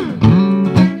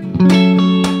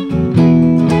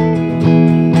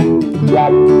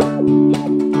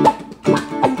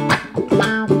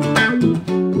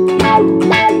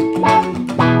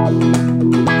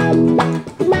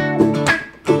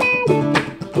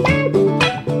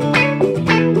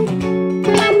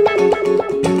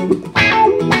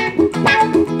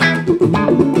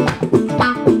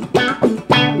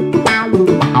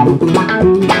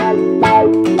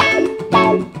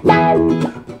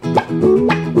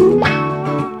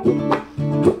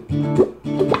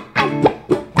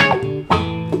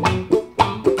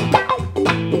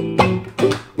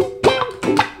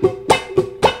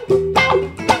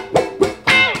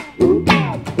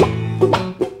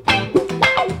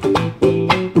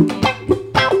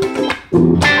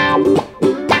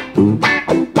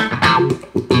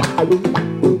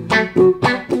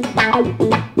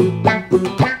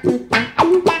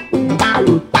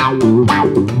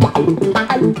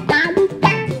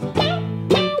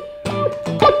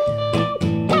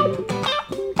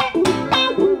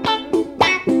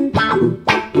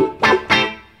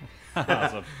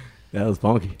 That was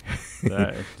funky.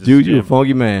 That- just Dude, you a jam.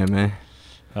 funky man.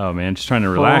 Oh man, just trying to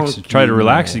relax. Funky, Try to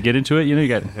relax man. and get into it. You know, you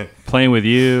got playing with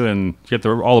you and get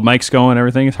all the mics going and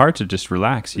everything. It's hard to just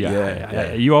relax.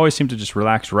 Yeah. You always seem to just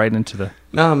relax right into the.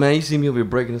 Nah, man, you see me over here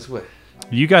breaking the sweat.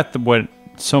 You got what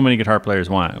so many guitar players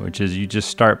want, which is you just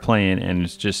start playing and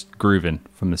it's just grooving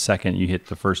from the second you hit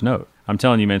the first note. I'm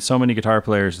telling you, man, so many guitar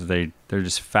players they're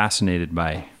just fascinated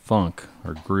by funk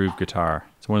or groove guitar.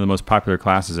 It's one of the most popular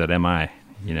classes at MI.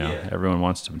 You know, everyone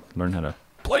wants to learn how to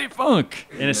play funk,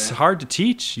 and it's hard to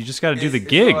teach. You just got to do the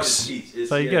gigs.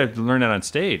 So you got to learn that on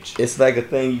stage. It's like a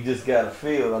thing you just gotta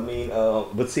feel. I mean,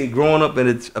 but see, growing up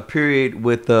in a period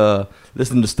with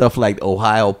listening to stuff like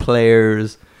Ohio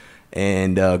Players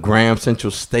and Graham Central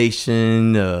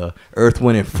Station, Earth,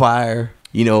 Wind and Fire.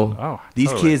 You know,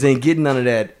 these kids ain't getting none of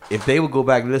that. If they would go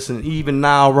back and listen, even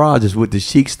Nile Rodgers with the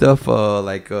chic stuff,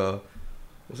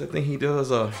 what's that thing he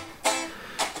does?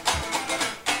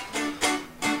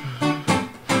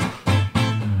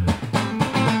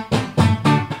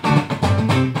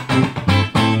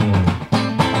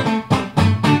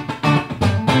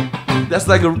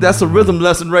 That's a rhythm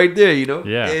lesson right there, you know.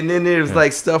 Yeah. And then there's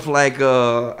like stuff like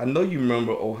I know you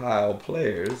remember Ohio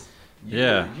Players. You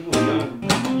were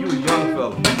a young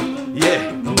fella.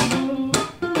 Yeah.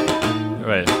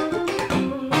 Right.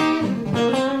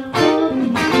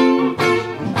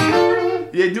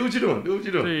 Yeah, do what you're doing. Do what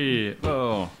you're doing. 3,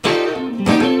 oh.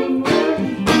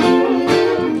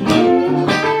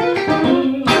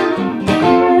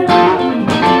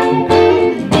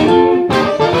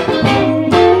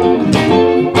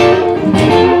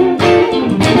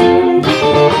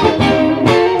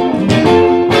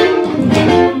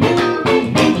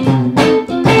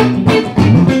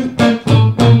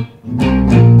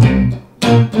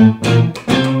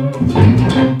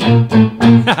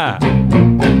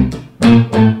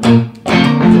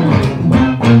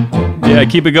 Yeah,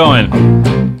 keep it going.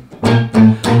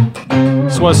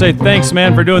 Just want to say thanks,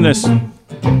 man, for doing this.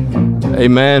 Hey,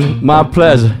 man, my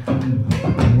pleasure.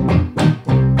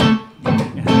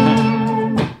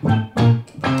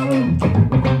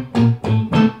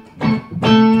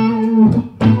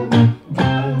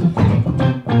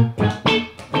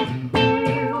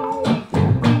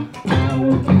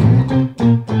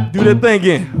 Do that thing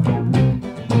again.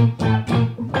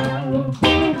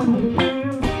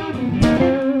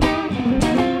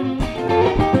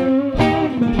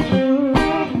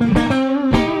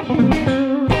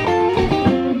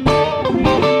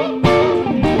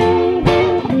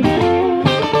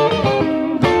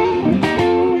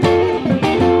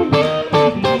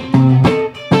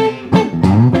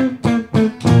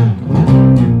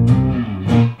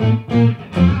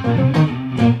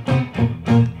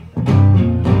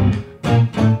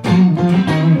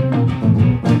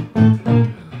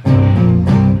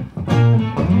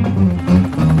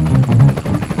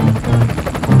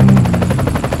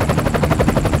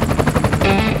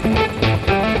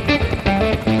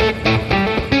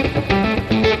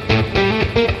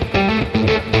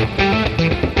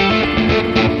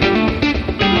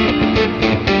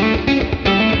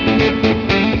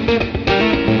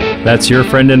 That's your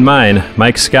friend and mine,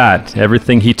 Mike Scott.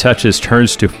 Everything he touches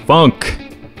turns to funk.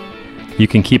 You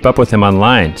can keep up with him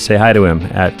online. Say hi to him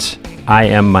at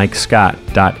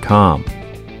IamMikeScott.com.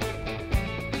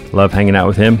 Love hanging out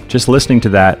with him. Just listening to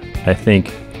that, I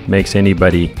think, makes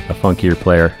anybody a funkier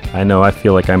player. I know I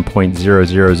feel like I'm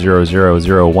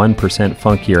 0.00001%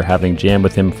 funkier having jammed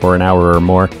with him for an hour or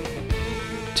more.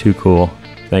 Too cool.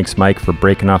 Thanks, Mike, for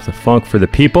breaking off the funk for the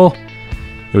people.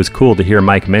 It was cool to hear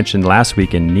Mike mention last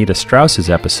week in Nita Strauss's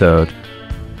episode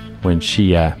when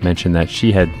she mentioned that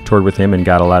she had toured with him and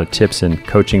got a lot of tips and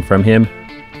coaching from him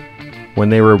when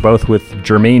they were both with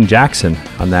Jermaine Jackson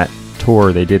on that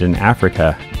tour they did in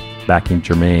Africa, backing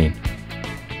Jermaine.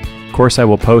 Of course, I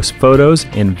will post photos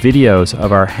and videos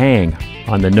of our hang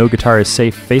on the No Guitar Is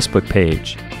Safe Facebook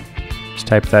page. Just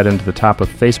type that into the top of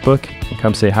Facebook and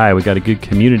come say hi. We got a good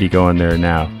community going there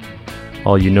now.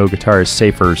 All you No Guitar Is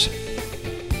Safers.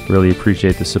 Really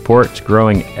appreciate the support. It's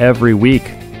growing every week.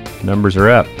 Numbers are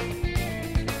up.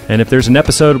 And if there's an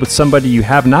episode with somebody you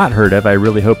have not heard of, I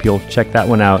really hope you'll check that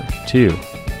one out too,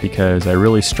 because I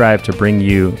really strive to bring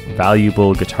you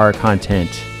valuable guitar content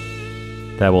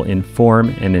that will inform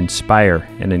and inspire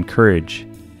and encourage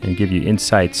and give you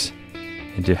insights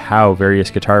into how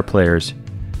various guitar players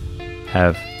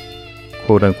have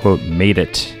quote-unquote made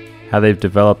it, how they've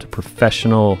developed a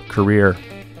professional career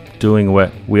doing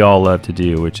what we all love to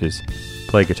do, which is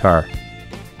play guitar.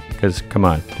 Because, come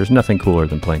on, there's nothing cooler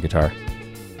than playing guitar.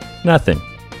 Nothing.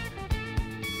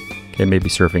 Okay, maybe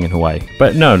surfing in Hawaii.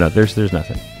 But no, there's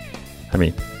nothing. I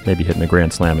mean, maybe hitting a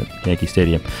grand slam at Yankee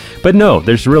Stadium. But no,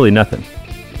 there's really nothing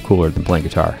cooler than playing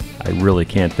guitar. I really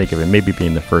can't think of it. Maybe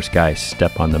being the first guy to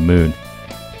step on the moon.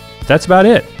 But that's about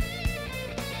it.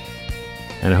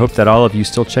 And I hope that all of you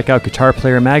still check out Guitar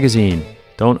Player Magazine.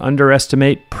 Don't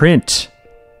underestimate print.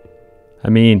 I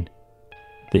mean,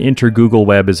 the inter-Google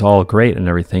web is all great and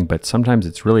everything, but sometimes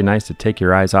it's really nice to take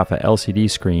your eyes off an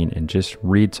LCD screen and just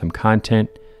read some content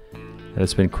that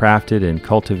has been crafted and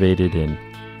cultivated and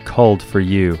culled for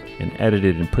you and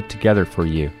edited and put together for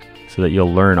you so that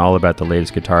you'll learn all about the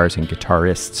latest guitars and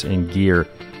guitarists and gear.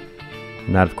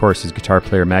 And that, of course, is Guitar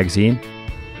Player Magazine.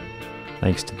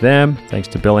 Thanks to them. Thanks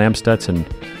to Bill Amstutz and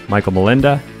Michael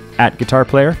Melinda at Guitar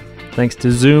Player. Thanks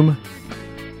to Zoom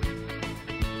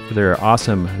for their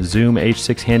awesome Zoom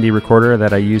H6 handy recorder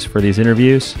that I use for these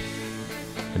interviews.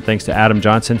 And thanks to Adam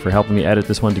Johnson for helping me edit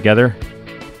this one together.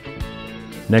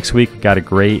 Next week, got a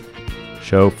great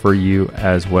show for you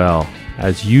as well.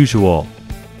 As usual,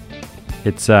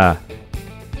 it's a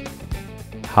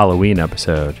Halloween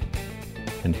episode.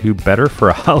 And who better for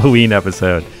a Halloween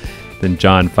episode than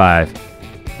John 5?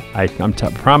 I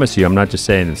promise you, I'm not just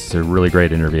saying this is a really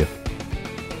great interview.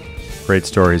 Great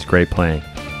stories, great playing.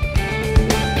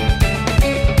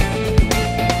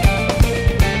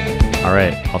 All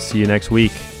right, I'll see you next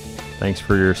week. Thanks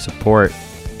for your support.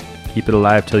 Keep it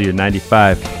alive till you're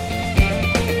 95.